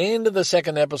by the end of the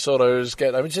second episode,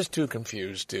 I was just too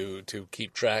confused to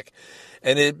keep track.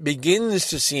 And it begins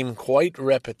to seem quite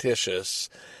repetitious,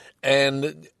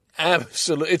 and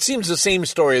absolutely, it seems the same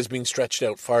story has been stretched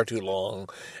out far too long,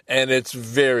 and it's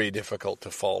very difficult to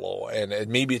follow. And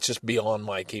maybe it's just beyond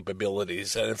my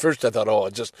capabilities. And at first I thought,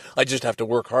 I just have to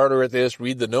work harder at this,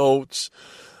 read the notes.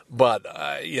 But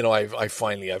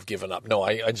I've given up. No,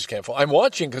 I just can't follow. I'm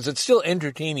watching because it's still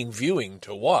entertaining viewing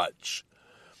to watch.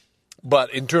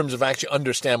 But in terms of actually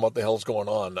understand what the hell's going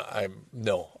on, I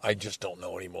just don't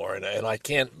know anymore. And I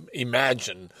can't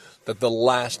imagine that the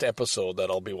last episode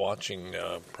that I'll be watching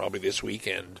probably this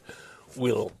weekend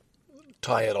will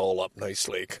tie it all up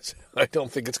nicely, because I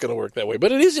don't think it's going to work that way.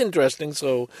 But it is interesting,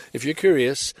 so if you're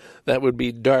curious, that would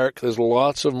be Dark. There's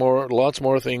lots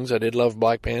more things. I did love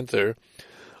Black Panther.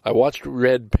 I watched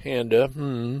Red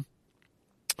Panda.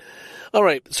 All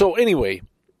right, so anyway,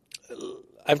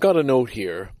 I've got a note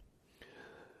here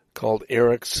called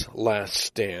Eric's Last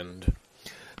Stand.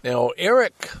 Now,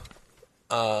 Eric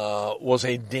was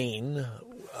a Dane,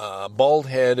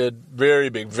 bald-headed, very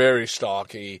big, very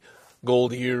stocky,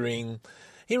 gold earring.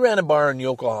 He ran a bar in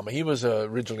Yokohama. He was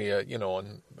originally a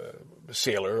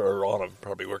sailor, or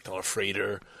probably worked on a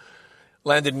freighter.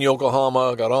 Landed in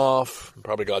Yokohama, got off,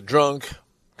 probably got drunk,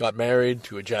 got married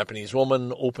to a Japanese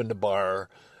woman, opened a bar,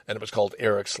 and it was called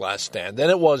Eric's Last Stand.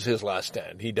 And it was his last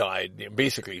stand. He died,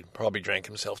 basically probably drank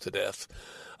himself to death.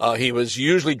 He was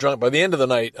usually drunk by the end of the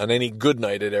night, on any good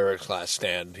night at Eric's Last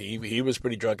Stand. He was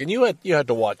pretty drunk, and you had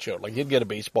to watch out. Like, he'd get a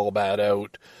baseball bat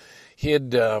out. He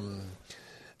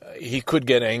could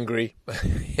get angry.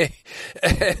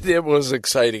 And it was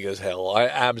exciting as hell. I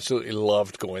absolutely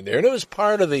loved going there. And it was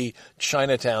part of the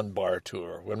Chinatown bar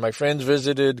tour. When my friends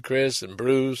visited, Chris and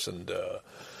Bruce and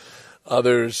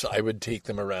others, I would take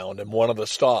them around. And one of the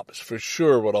stops for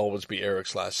sure would always be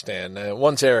Eric's Last Stand.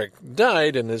 Once Eric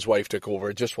died and his wife took over,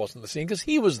 it just wasn't the same, because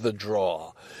he was the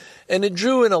draw. And it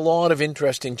drew in a lot of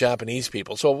interesting Japanese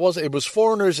people. So it was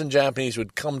foreigners and Japanese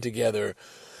would come together.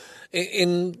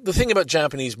 In the thing about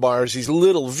Japanese bars, these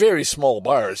little, very small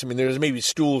bars, I mean, there's maybe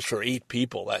stools for 8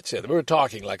 people, that's it. We're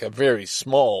talking like a very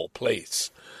small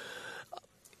place.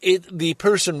 The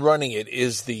person running it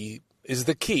is the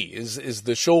key, is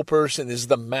the show person, is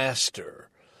the master.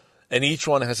 And each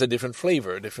one has a different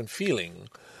flavor, a different feeling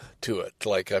to it.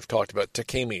 Like I've talked about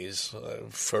Takemi's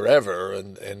forever,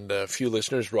 and a few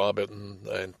listeners, Rob in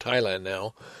Thailand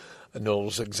now,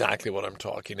 knows exactly what I'm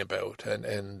talking about.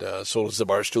 And so does the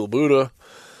Barstool Buddha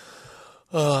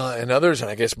and others,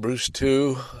 and I guess Bruce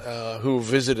too, who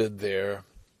visited there.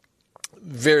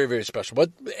 Very, very special.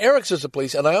 But Eric's is a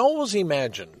place, and I always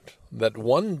imagined that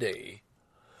one day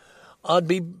I'd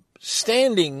be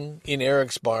standing in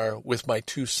Eric's bar with my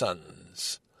 2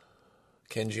 sons,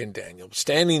 Kenji and Daniel,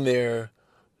 standing there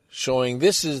showing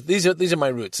these are my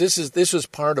roots. This was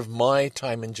part of my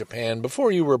time in Japan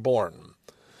before you were born.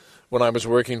 When I was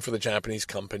working for the Japanese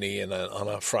company, and on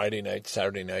a Friday night,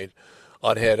 Saturday night,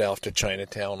 I'd head off to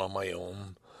Chinatown on my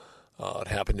own. It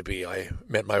happened to be I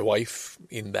met my wife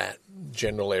in that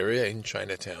general area in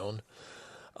Chinatown.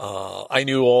 I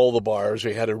knew all the bars.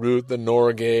 We had a route, the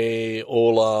Norgay,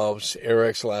 Olaf's,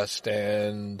 Eric's Last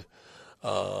Stand,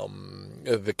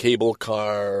 the cable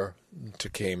car,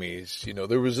 Takemi's.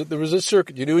 There was a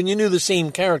circuit, and you knew the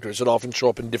same characters that often show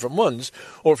up in different ones.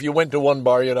 Or if you went to one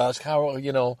bar, you'd ask,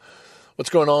 what's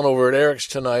going on over at Eric's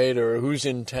tonight, or who's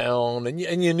in town, and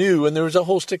you knew, and there was a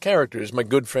host of characters. My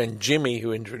good friend Jimmy,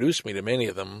 who introduced me to many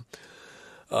of them,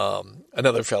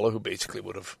 another fellow who basically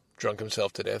would have drunk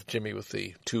himself to death, Jimmy with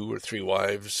the 2 or 3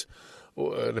 wives,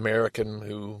 an American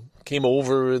who came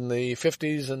over in the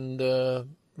 50s and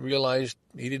realized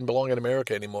he didn't belong in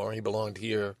America anymore. He belonged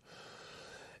here.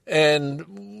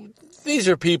 And these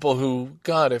are people who,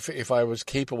 God, if I was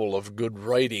capable of good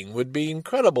writing, would be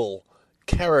incredible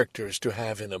characters to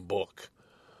have in a book.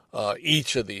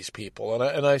 Each of these people.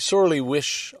 And I sorely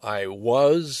wish I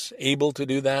was able to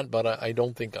do that, but I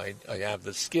don't think I have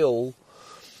the skill,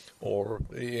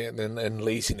 and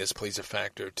laziness plays a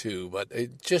factor too. But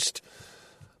it just,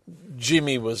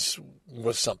 Jimmy was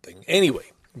something.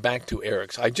 Anyway, back to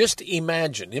Eric's. I just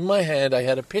imagined, in my hand I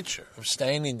had a picture of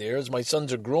standing there as my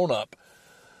sons are grown up,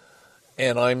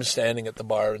 and I'm standing at the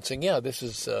bar and saying, yeah, this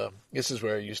is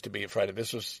where I used to be at Friday.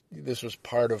 This was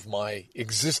part of my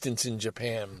existence in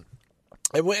Japan.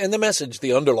 And the message,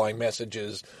 the underlying message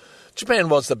is, Japan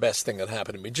was the best thing that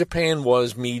happened to me. Japan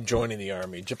was me joining the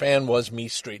army. Japan was me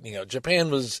straightening out. Japan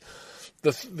was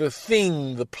the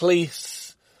thing, the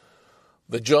place,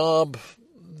 the job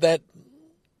that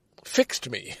fixed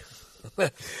me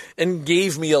and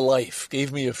gave me a life,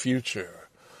 gave me a future.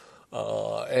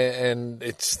 And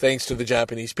it's thanks to the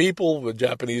Japanese people, the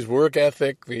Japanese work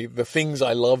ethic, the things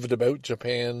I loved about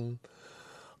Japan,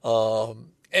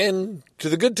 and to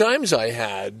the good times I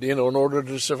had, in order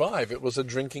to survive. It was a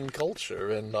drinking culture,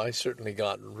 and I certainly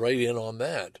got right in on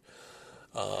that.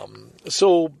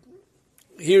 So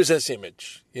here's this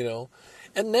image,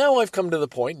 And now I've come to the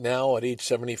point, now at age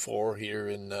 74 here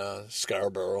in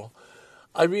Scarborough,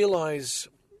 I realize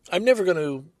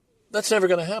that's never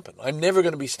going to happen. I'm never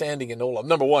going to be standing in Olaf.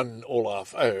 Number one,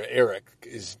 Eric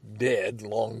is dead,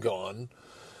 long gone.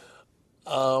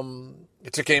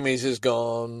 Tsukeme's is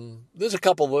gone. There's a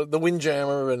couple, the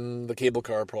Windjammer and the cable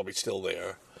car are probably still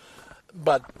there.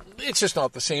 But it's just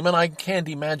not the same, and I can't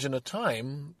imagine a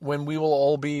time when we will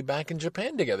all be back in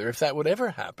Japan together, if that would ever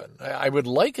happen. I would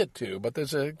like it to, but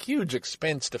there's a huge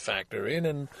expense to factor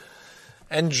in,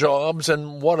 and jobs,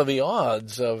 and what are the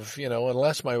odds of,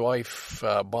 unless my wife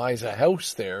buys a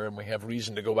house there and we have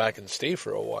reason to go back and stay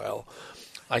for a while,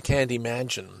 I can't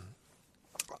imagine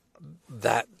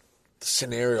that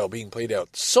scenario being played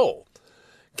out. So,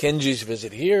 Kenji's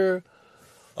visit here,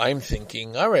 I'm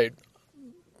thinking, all right,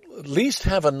 at least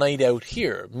have a night out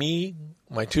here. Me,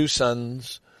 my two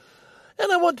sons,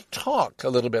 and I want to talk a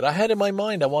little bit. I had in my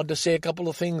mind, I wanted to say a couple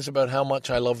of things about how much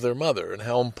I love their mother and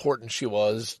how important she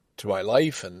was to my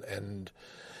life, and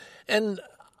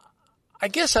I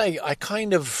guess I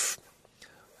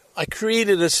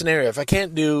created a scenario. If I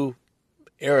can't do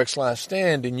Eric's Last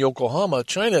Stand in Yokohama,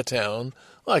 Chinatown,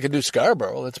 well, I could do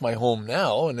Scarborough. That's my home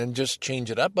now, and then just change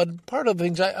it up. But part of the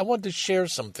things, I want to share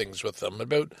some things with them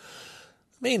about,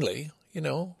 mainly,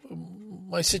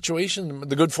 my situation,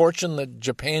 the good fortune that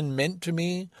Japan meant to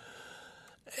me,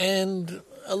 and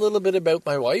a little bit about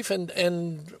my wife,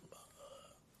 and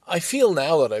I feel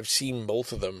now that I've seen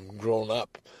both of them grown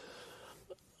up,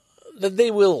 that they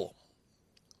will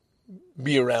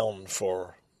be around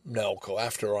for Naoko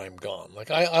after I'm gone.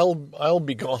 Like I'll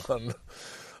be gone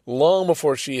long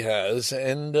before she has,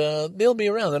 and they'll be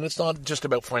around. And it's not just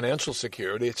about financial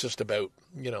security; it's just about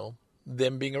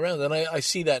them being around. And I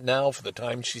see that now for the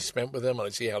time she spent with them, and I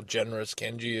see how generous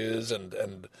Kenji is,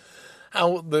 and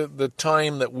how the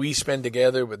time that we spend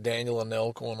together with Daniel and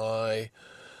Naoko and I.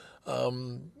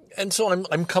 And so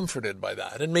I'm comforted by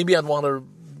that. And maybe I'd want to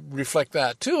reflect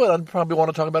that too. And I'd probably want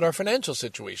to talk about our financial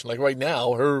situation. Like right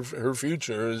now, her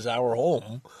future is our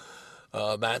home.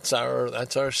 That's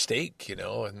our stake,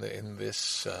 in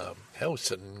this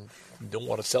house, and don't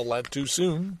want to sell that too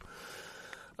soon.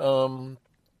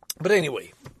 But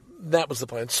anyway, that was the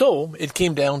plan. So it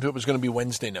came down to it was going to be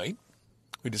Wednesday night.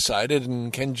 We decided,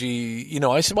 and Kenji,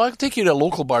 I said, well, I'll take you to a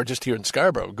local bar just here in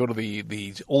Scarborough. Go to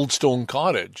the Old Stone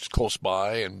Cottage close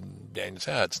by, and Daniel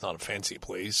said, it's not a fancy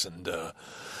place, and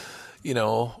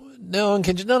no, and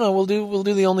Kenji, no, we'll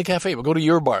do the Only Cafe. We'll go to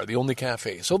your bar, the Only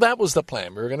Cafe. So that was the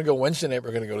plan. We were going to go Wednesday night. We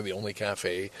were going to go to the Only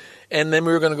Cafe, and then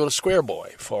we were going to go to Square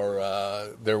Boy for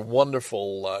their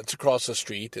wonderful. It's across the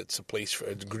street. It's a place for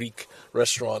a Greek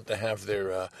restaurant to have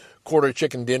their quarter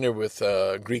chicken dinner with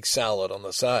Greek salad on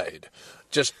the side.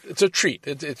 It's a treat.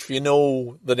 If you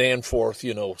know the Danforth,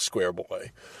 Square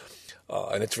Boy.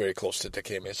 And it's very close to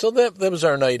Tsukeme. So that was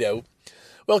our night out.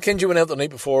 Well, Kenji went out the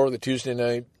night before, the Tuesday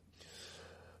night.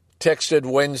 Texted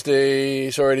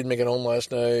Wednesday, sorry I didn't make it home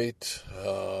last night.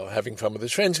 Having fun with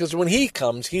his friends. Because when he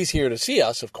comes, he's here to see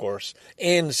us, of course,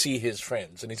 and see his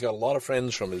friends. And he's got a lot of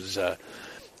friends from his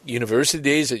university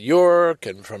days at York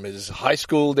and from his high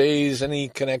school days. And he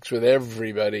connects with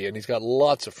everybody. And he's got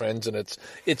lots of friends. And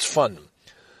it's fun.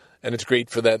 And it's great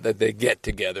for that they get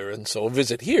together. And so a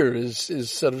visit here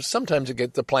is sort of, sometimes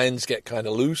the plans get kind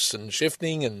of loose and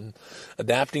shifting and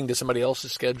adapting to somebody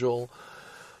else's schedule.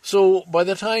 So by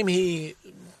the time he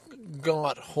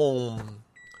got home,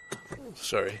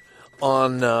 by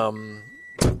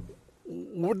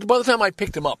the time I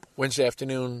picked him up Wednesday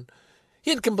afternoon, he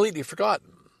had completely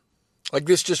forgotten. Like,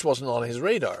 this just wasn't on his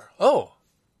radar. Oh,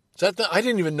 I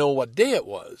didn't even know what day it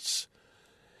was.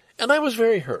 And I was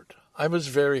very hurt. I was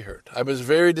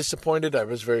very disappointed. I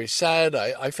was very sad.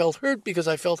 I felt hurt because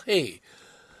I felt, hey,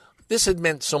 this had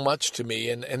meant so much to me,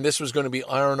 and this was going to be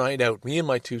our night out, me and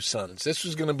my two sons. This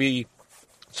was going to be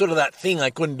sort of that thing I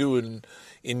couldn't do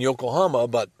in Yokohama,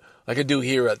 but I could do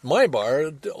here at my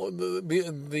bar,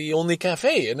 the only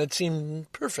cafe, and it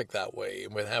seemed perfect that way.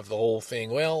 And we'd have the whole thing.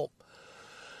 Well,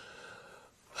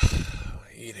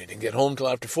 he didn't get home till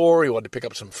after 4. He wanted to pick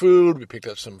up some food. We picked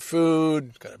up some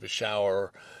food, got to have a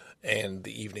shower, and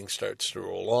the evening starts to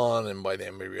roll on. And by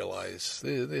then we realize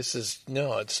it's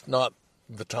not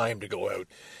the time to go out.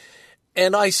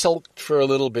 And I sulked for a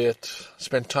little bit,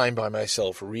 spent time by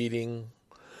myself reading,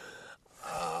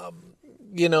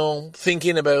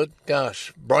 thinking about,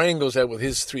 gosh, Brian goes out with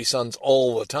his 3 sons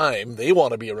all the time. They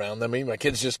want to be around them. My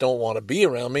kids just don't want to be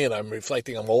around me. And I'm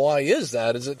reflecting on, well, why is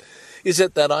that? Is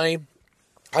it that I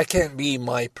can't be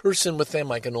my person with them?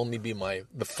 I can only be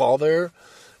the father?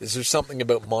 Is there something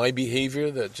about my behavior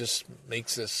that just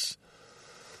makes this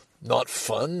not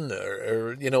fun?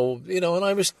 Or and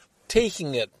I was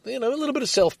taking it, a little bit of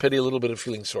self-pity, a little bit of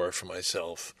feeling sorry for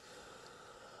myself.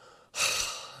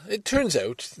 It turns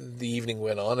out the evening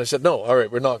went on. I said, no, all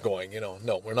right, we're not going.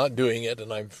 No, we're not doing it.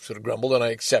 And I sort of grumbled and I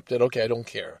accepted. Okay, I don't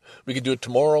care. We could do it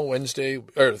tomorrow, Wednesday,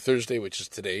 or Thursday, which is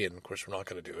today. And, of course, we're not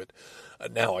going to do it.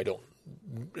 Now I don't.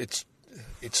 It's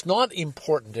not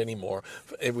important anymore,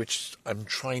 which I'm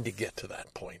trying to get to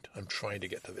that point. I'm trying to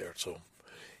get to there. So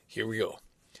here we go.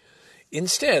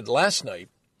 Instead, last night,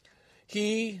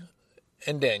 he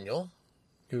and Daniel,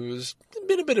 who's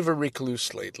been a bit of a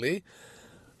recluse lately,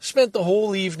 spent the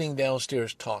whole evening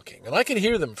downstairs talking. And I could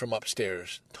hear them from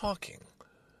upstairs talking.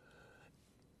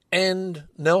 And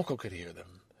Nelko could hear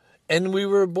them. And we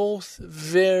were both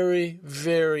very,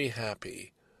 very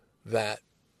happy that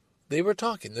they were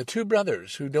talking. The two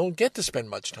brothers who don't get to spend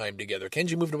much time together.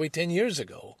 Kenji moved away 10 years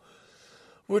ago.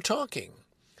 Were talking.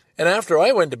 And after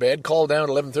I went to bed, called down at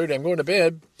 11:30, I'm going to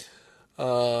bed,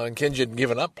 and Kenji had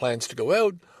given up plans to go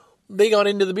out, they got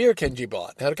into the beer Kenji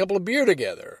bought, had a couple of beer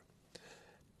together,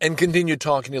 and continued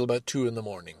talking till about 2 in the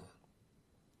morning.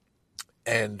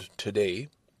 And today,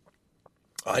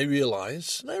 I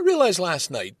realized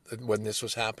last night that when this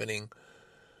was happening,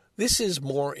 this is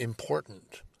more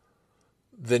important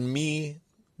than me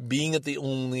being at the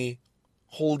only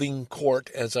holding court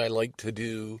as I like to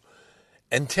do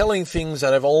and telling things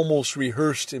that I've almost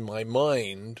rehearsed in my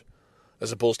mind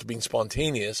as opposed to being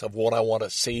spontaneous of what I want to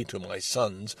say to my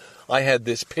sons. I had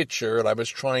this picture and I was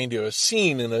trying to a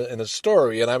scene in a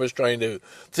story and I was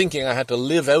thinking I had to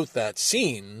live out that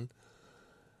scene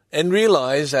and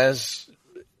realize as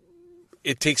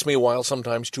it takes me a while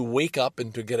sometimes to wake up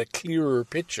and to get a clearer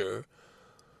picture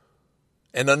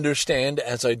and understand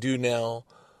as I do now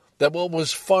that what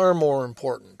was far more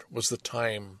important was the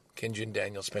time Kenji and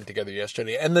Daniel spent together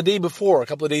yesterday. And the day before, a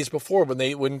couple of days before, when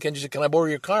Kenji said, can I borrow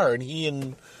your car? And he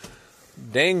and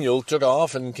Daniel took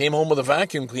off and came home with a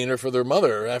vacuum cleaner for their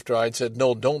mother after I'd said,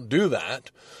 no, don't do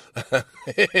that.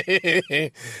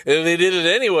 They did it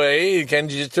anyway. Kenji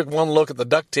just took one look at the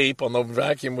duct tape on the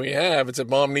vacuum we have and said,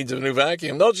 Mom needs a new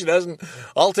vacuum. No, she doesn't.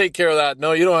 I'll take care of that.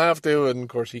 No, you don't have to. And, of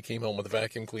course, he came home with a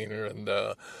vacuum cleaner and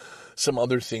some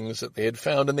other things that they had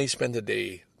found, and they spent a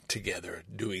day together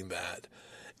doing that.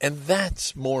 And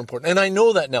that's more important. And I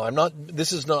know that now. I'm not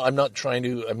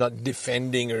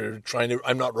defending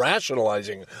I'm not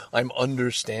rationalizing. I'm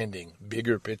understanding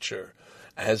bigger picture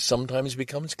as sometimes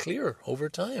becomes clear over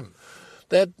time.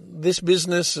 That this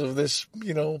business of this,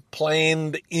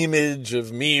 planned image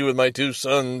of me with my two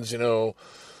sons,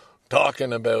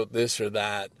 talking about this or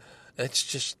that,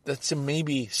 that's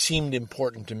maybe seemed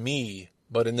important to me.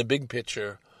 But in the big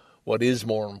picture, what is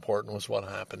more important was what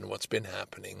happened, what's been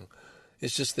happening.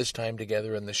 It's just this time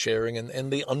together and the sharing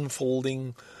and the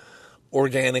unfolding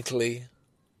organically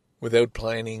without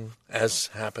planning as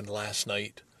happened last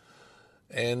night.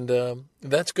 And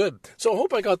that's good. So I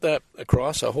hope I got that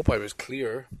across. I hope I was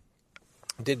clear.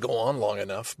 It did go on long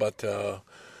enough, but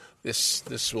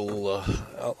this will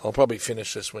I'll probably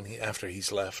finish this after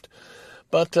he's left.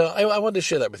 But I wanted to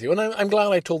share that with you. And I'm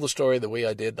glad I told the story the way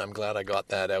I did. I'm glad I got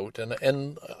that out.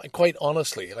 And quite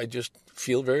honestly, I just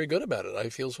feel very good about it. I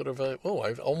feel sort of,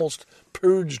 I've almost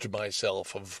purged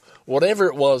myself of whatever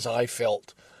it was I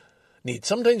felt need.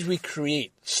 Sometimes we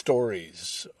create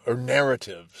stories or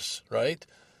narratives, right?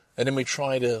 And then we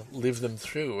try to live them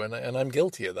through. And I'm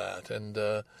guilty of that. And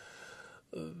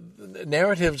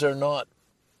narratives are not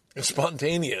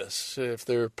spontaneous if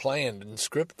they're planned and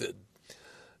scripted.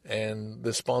 And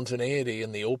the spontaneity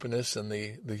and the openness and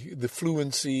the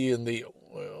fluency and the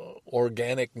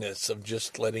organicness of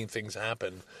just letting things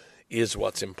happen is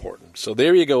what's important. So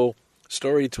there you go,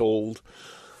 story told.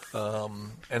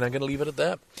 And I'm going to leave it at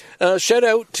that. Shout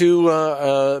out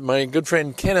to my good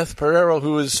friend Kenneth Pereiro,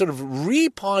 who is sort of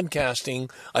re-podcasting,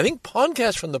 I think,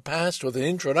 podcasts from the past with an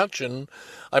introduction.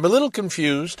 I'm a little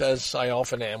confused, as I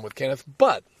often am with Kenneth,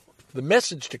 but the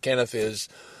message to Kenneth is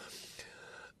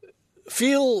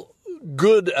feel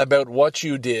good about what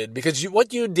you did, because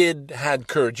what you did had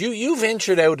courage. You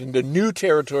ventured out into new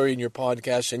territory in your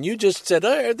podcast, and you just said,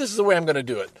 oh, this is the way I'm going to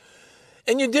do it.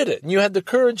 And you did it, and you had the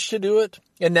courage to do it.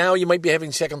 And now you might be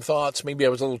having second thoughts. Maybe I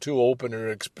was a little too open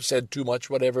or said too much,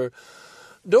 whatever.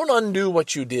 Don't undo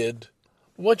what you did.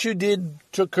 What you did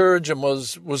took courage and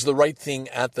was the right thing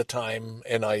at the time.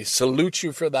 And I salute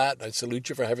you for that. I salute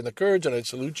you for having the courage, and I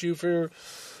salute you for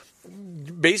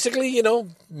basically,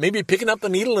 maybe picking up the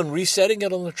needle and resetting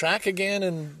it on the track again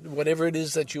and whatever it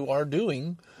is that you are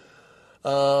doing.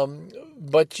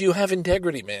 But you have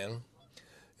integrity, man.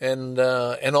 And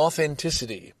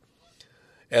authenticity.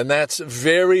 And that's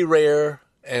very rare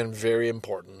and very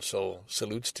important. So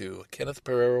salutes to Kenneth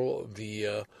Pereiro,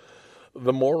 the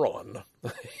moron.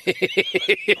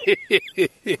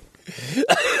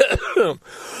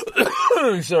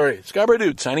 Sorry. Scarborough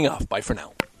Dude signing off. Bye for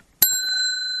now.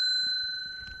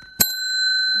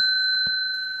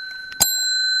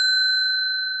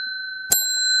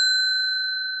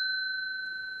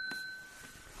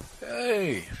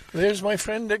 Hey, there's my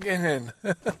friend again.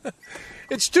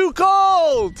 It's too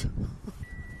cold.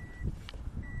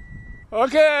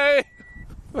 Okay.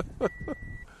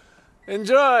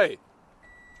 Enjoy.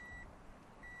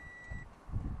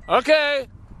 Okay.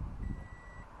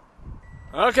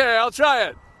 Okay, I'll try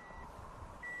it.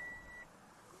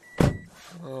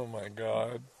 Oh my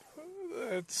God.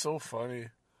 That's so funny.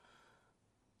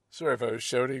 Sorry if I was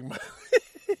shouting.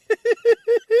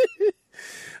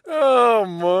 Oh,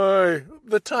 my.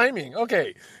 The timing.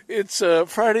 Okay. It's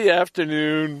Friday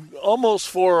afternoon, almost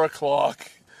 4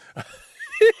 o'clock.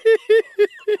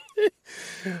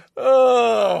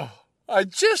 Oh, I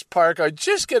just park. I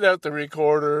just get out the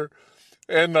recorder,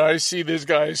 and I see this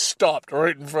guy stopped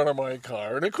right in front of my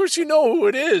car. And, of course, you know who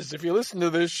it is if you listen to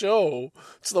this show.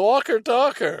 It's the Walker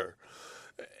Talker.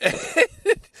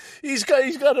 He's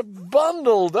got it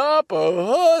bundled up, a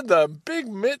hood, the big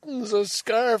mittens, a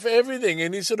scarf, everything,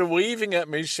 and he's sort of waving at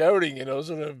me, shouting,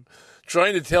 sort of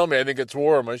trying to tell me I think it's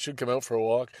warm. I should come out for a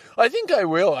walk. I think I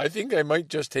will. I think I might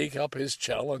just take up his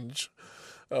challenge.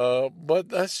 But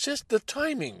that's just the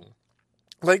timing.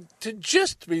 Like, to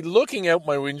just be looking out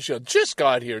my windshield, just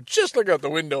got here, just look out the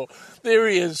window, there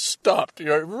he is, stopped.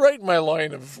 You're right in my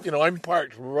line of, I'm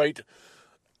parked right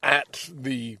at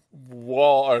the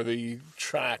wall or the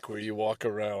track where you walk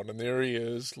around, and there he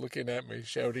is looking at me,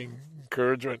 shouting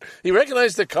encouragement. He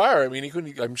recognized the car. I mean,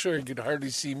 I'm sure he could hardly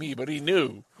see me, but he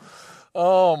knew.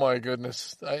 Oh my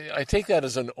goodness. I take that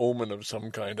as an omen of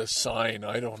some kind, a sign.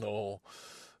 I don't know.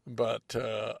 But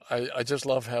I just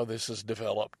love how this has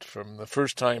developed from the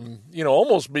first time,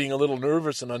 almost being a little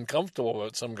nervous and uncomfortable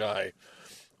about some guy,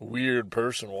 weird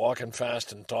person walking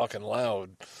fast and talking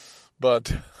loud.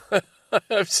 But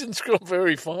I've since grown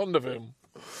very fond of him.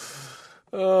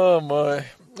 Oh, my.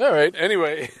 All right.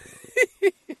 Anyway,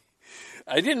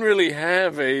 I didn't really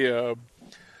have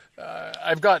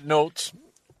I've got notes,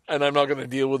 and I'm not going to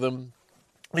deal with them.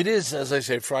 It is, as I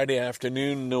say, Friday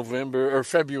afternoon,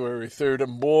 February 3rd,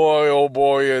 and boy, oh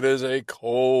boy, it is a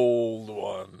cold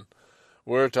one.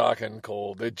 We're talking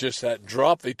cold. That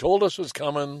drop they told us was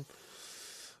coming,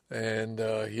 and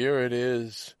here it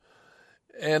is.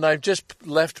 And I've just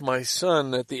left my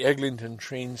son at the Eglinton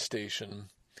train station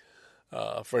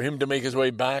for him to make his way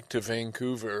back to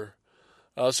Vancouver.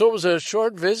 So it was a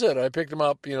short visit. I picked him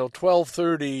up,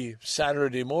 12:30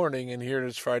 Saturday morning, and here it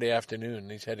is Friday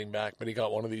afternoon. He's heading back, but he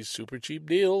got one of these super cheap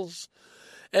deals.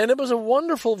 And it was a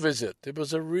wonderful visit. It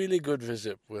was a really good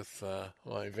visit with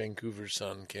my Vancouver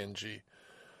son, Kenji.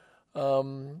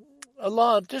 A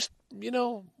lot, just,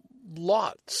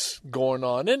 lots going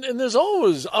on. And there's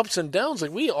always ups and downs.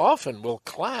 Like, we often will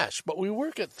clash, but we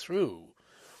work it through.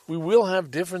 We will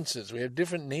have differences. We have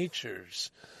different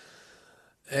natures.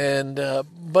 And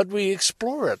but we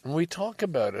explore it and we talk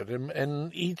about it.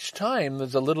 And each time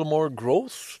there's a little more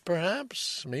growth,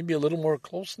 perhaps, maybe a little more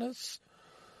closeness.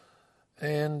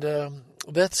 And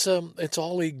that's it's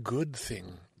all a good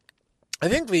thing. I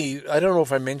think I don't know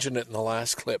if I mentioned it in the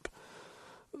last clip.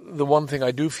 The one thing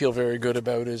I do feel very good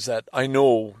about is that I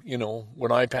know,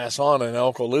 when I pass on and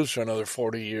Elko lives for another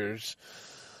 40 years,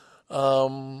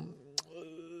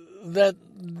 that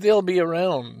they'll be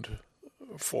around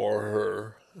for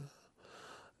her.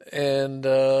 And,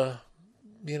 that's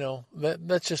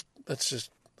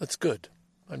good.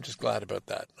 I'm just glad about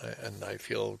that. And I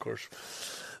feel, of course,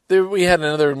 we had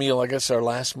another meal. I guess our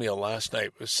last meal last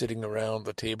night was sitting around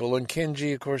the table. And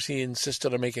Kenji, of course, he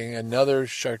insisted on making another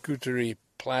charcuterie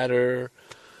platter.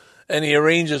 And he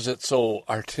arranges it so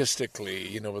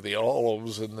artistically, with the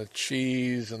olives and the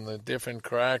cheese and the different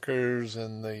crackers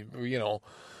and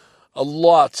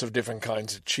lots of different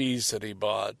kinds of cheese that he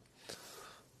bought.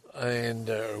 And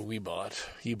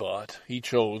he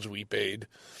chose, we paid.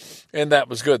 And that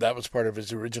was good. That was part of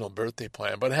his original birthday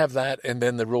plan. But have that and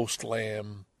then the roast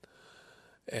lamb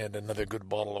and another good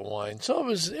bottle of wine. So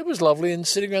it was lovely, and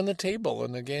sitting around the table.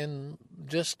 And again,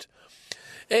 just,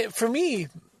 for me,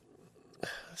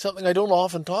 something I don't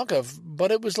often talk of,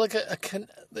 but it was like a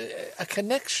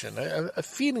connection, a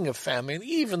feeling of family. And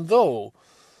even though,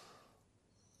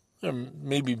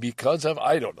 maybe because of,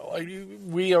 I don't know,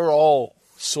 we are all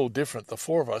so different, the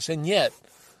four of us, and yet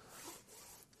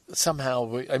somehow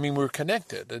we're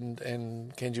connected.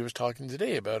 And Kenji was talking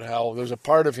today about how there's a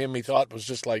part of him he thought was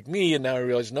just like me, and now I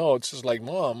realize no, it's just like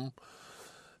Mom.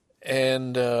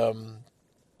 And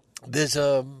there's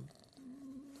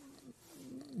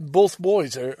both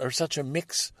boys are such a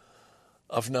mix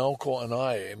of Naoko and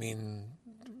I. I mean,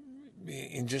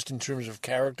 in terms of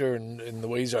character and the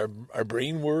ways our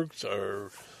brain works, our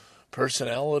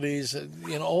personalities,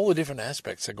 all the different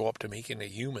aspects that go up to making a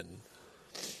human.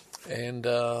 And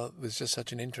there's just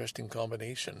such an interesting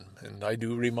combination. And I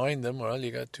do remind them, well,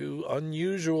 you got two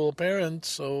unusual parents,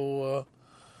 so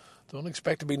don't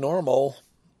expect to be normal.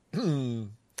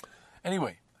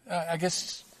 Anyway, I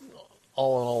guess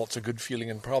all in all, it's a good feeling,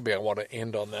 and probably I want to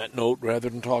end on that note rather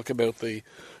than talk about the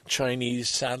Chinese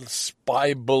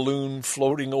spy balloon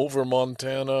floating over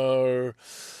Montana, or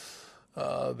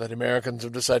that Americans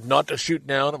have decided not to shoot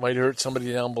down. It might hurt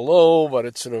somebody down below, but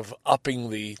it's sort of upping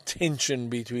the tension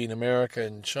between America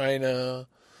and China.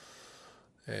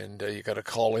 And you got to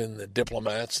call in the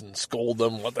diplomats and scold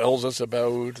them. What the hell's this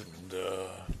about? And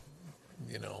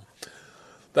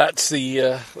that's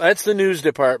the news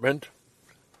department.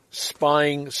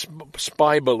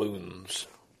 Spy balloons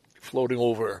floating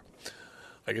over,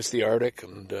 I guess, the Arctic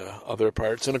and other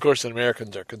parts. And, of course, the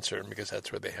Americans are concerned because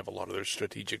that's where they have a lot of their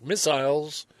strategic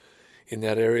missiles in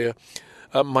that area.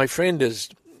 My friend is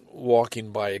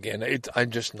walking by again.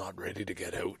 I'm just not ready to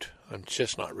get out. I'm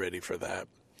just not ready for that.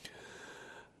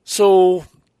 So,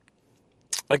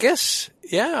 I guess,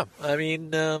 yeah. I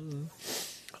mean,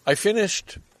 I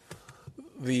finished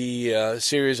the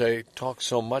series I talked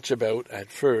so much about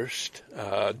at first,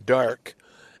 Dark,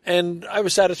 and I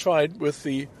was satisfied with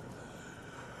the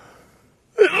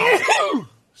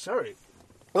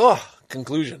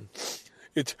conclusion.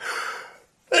 It's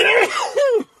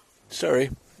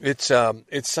sorry. It's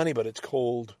sunny, but it's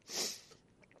cold.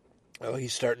 Oh,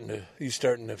 he's starting to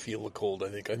feel the cold.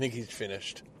 I think he's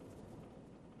finished.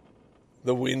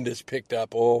 The wind has picked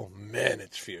up. Oh man,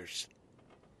 it's fierce.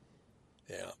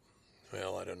 Yeah.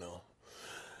 Well, I don't know.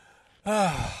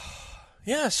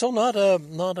 Yeah, so not a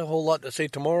whole lot to say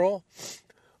tomorrow.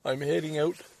 I'm heading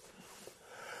out.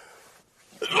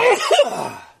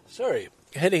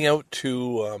 Heading out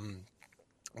to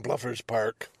Bluffers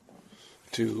Park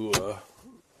to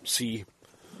see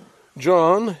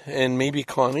John and maybe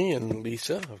Connie and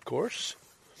Lisa, of course.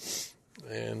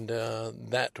 And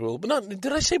that will... But not...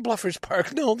 Did I say Bluffers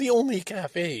Park? No, the Only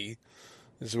Cafe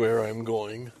is where I'm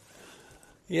going.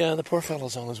 Yeah, the poor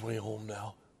fellow's on his way home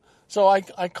now. So I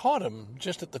caught him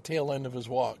just at the tail end of his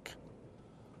walk.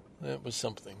 That was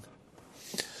something.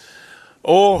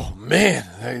 Oh, man,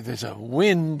 there's a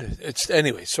wind.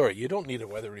 Anyway, sorry, you don't need a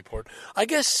weather report. I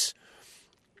guess,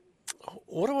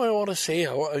 what do I want to say?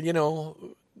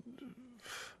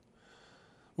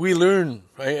 We learn.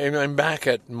 I'm back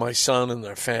at my son and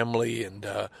their family, and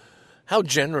how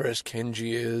generous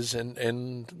Kenji is,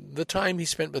 and the time he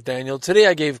spent with Daniel. Today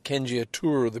I gave Kenji a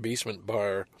tour of the basement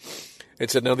bar.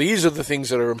 It said, now these are the things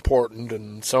that are important,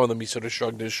 and some of them he sort of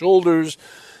shrugged his shoulders,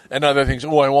 and other things, I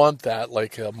want that,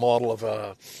 like a model of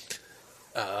a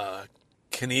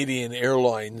Canadian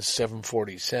Airlines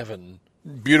 747.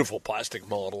 Beautiful plastic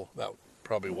model. That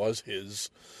probably was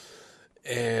his.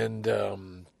 And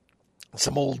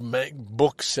some old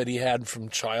books that he had from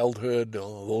childhood.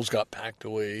 Those got packed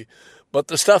away. But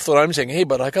the stuff that I'm saying, hey,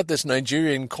 but I got this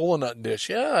Nigerian kola nut dish.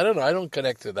 Yeah, I don't know. I don't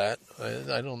connect to that.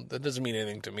 That doesn't mean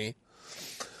anything to me.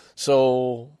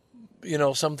 So,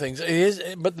 some things. It is,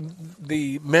 but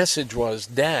the message was,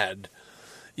 Dad,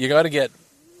 you got to get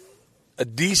a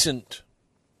decent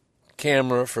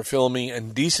camera for filming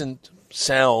and decent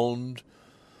sound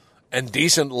and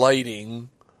decent lighting,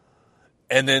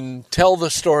 and then tell the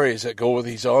stories that go with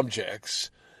these objects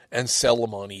and sell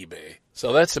them on eBay.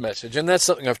 So that's the message, and that's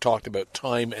something I've talked about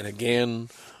time and again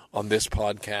on this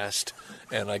podcast,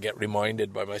 and I get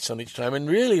reminded by my son each time. And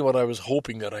really what I was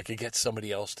hoping that I could get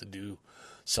somebody else to do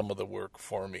some of the work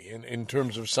for me, in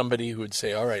terms of somebody who would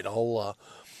say, all right,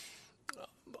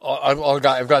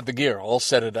 I've got the gear, I'll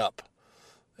set it up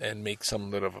and make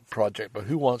some bit of a project. But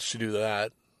who wants to do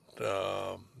that?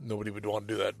 Nobody would want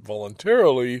to do that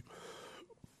voluntarily.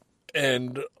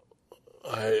 And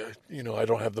I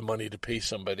don't have the money to pay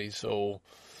somebody, so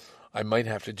I might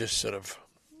have to just sort of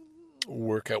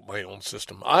work out my own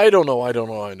system. I don't know.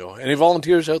 Any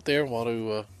volunteers out there want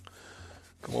to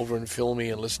come over and film me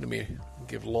and listen to me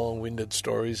give long-winded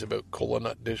stories about kola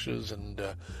nut dishes and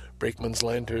Brakeman's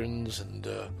lanterns and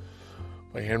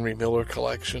my Henry Miller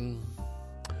collection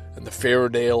and the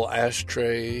Fairdale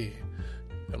ashtray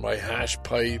and my hash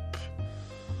pipe.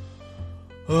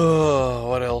 Oh,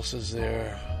 what else is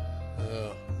there?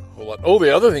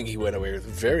 The other thing he went away with,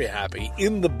 very happy,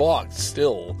 in the box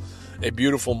still, a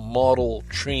beautiful model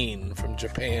train from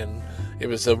Japan. It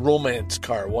was a romance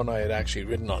car, one I had actually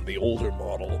ridden on, the older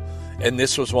model. And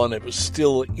this was one that was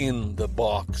still in the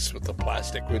box with the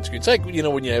plastic windscreen. It's like,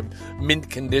 when you have mint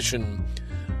condition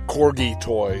corgi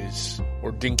toys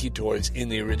or dinky toys in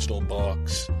the original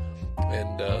box.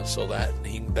 And so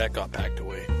that got packed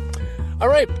away. All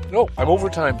right. No, I'm over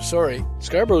time. Sorry.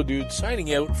 Scarborough Dude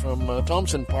signing out from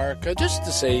Thompson Park. Just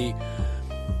to say,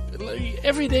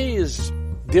 every day is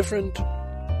different.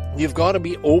 You've got to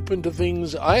be open to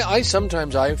things. I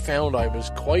sometimes found I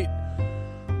was quite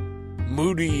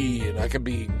moody and I could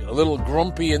be a little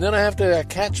grumpy, and then I have to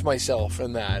catch myself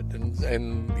in that and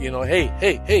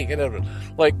hey, get out of it.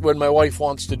 Like when my wife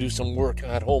wants to do some work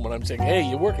at home and I'm saying, hey,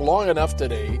 you worked long enough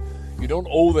today. You don't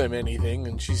owe them anything.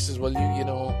 And she says, well,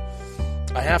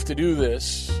 I have to do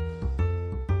this.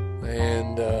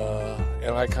 And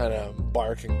I kind of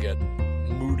bark and get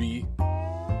moody.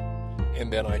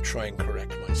 And then I try and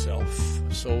correct myself.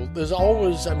 So there's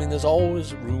always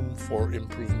room for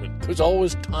improvement. There's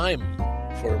always time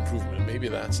for improvement. Maybe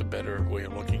that's a better way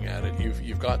of looking at it.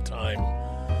 You've got time.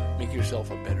 Make yourself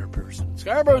a better person.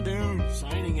 Scarborough Dude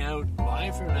signing out.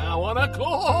 Bye for now on a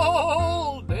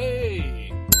cold day.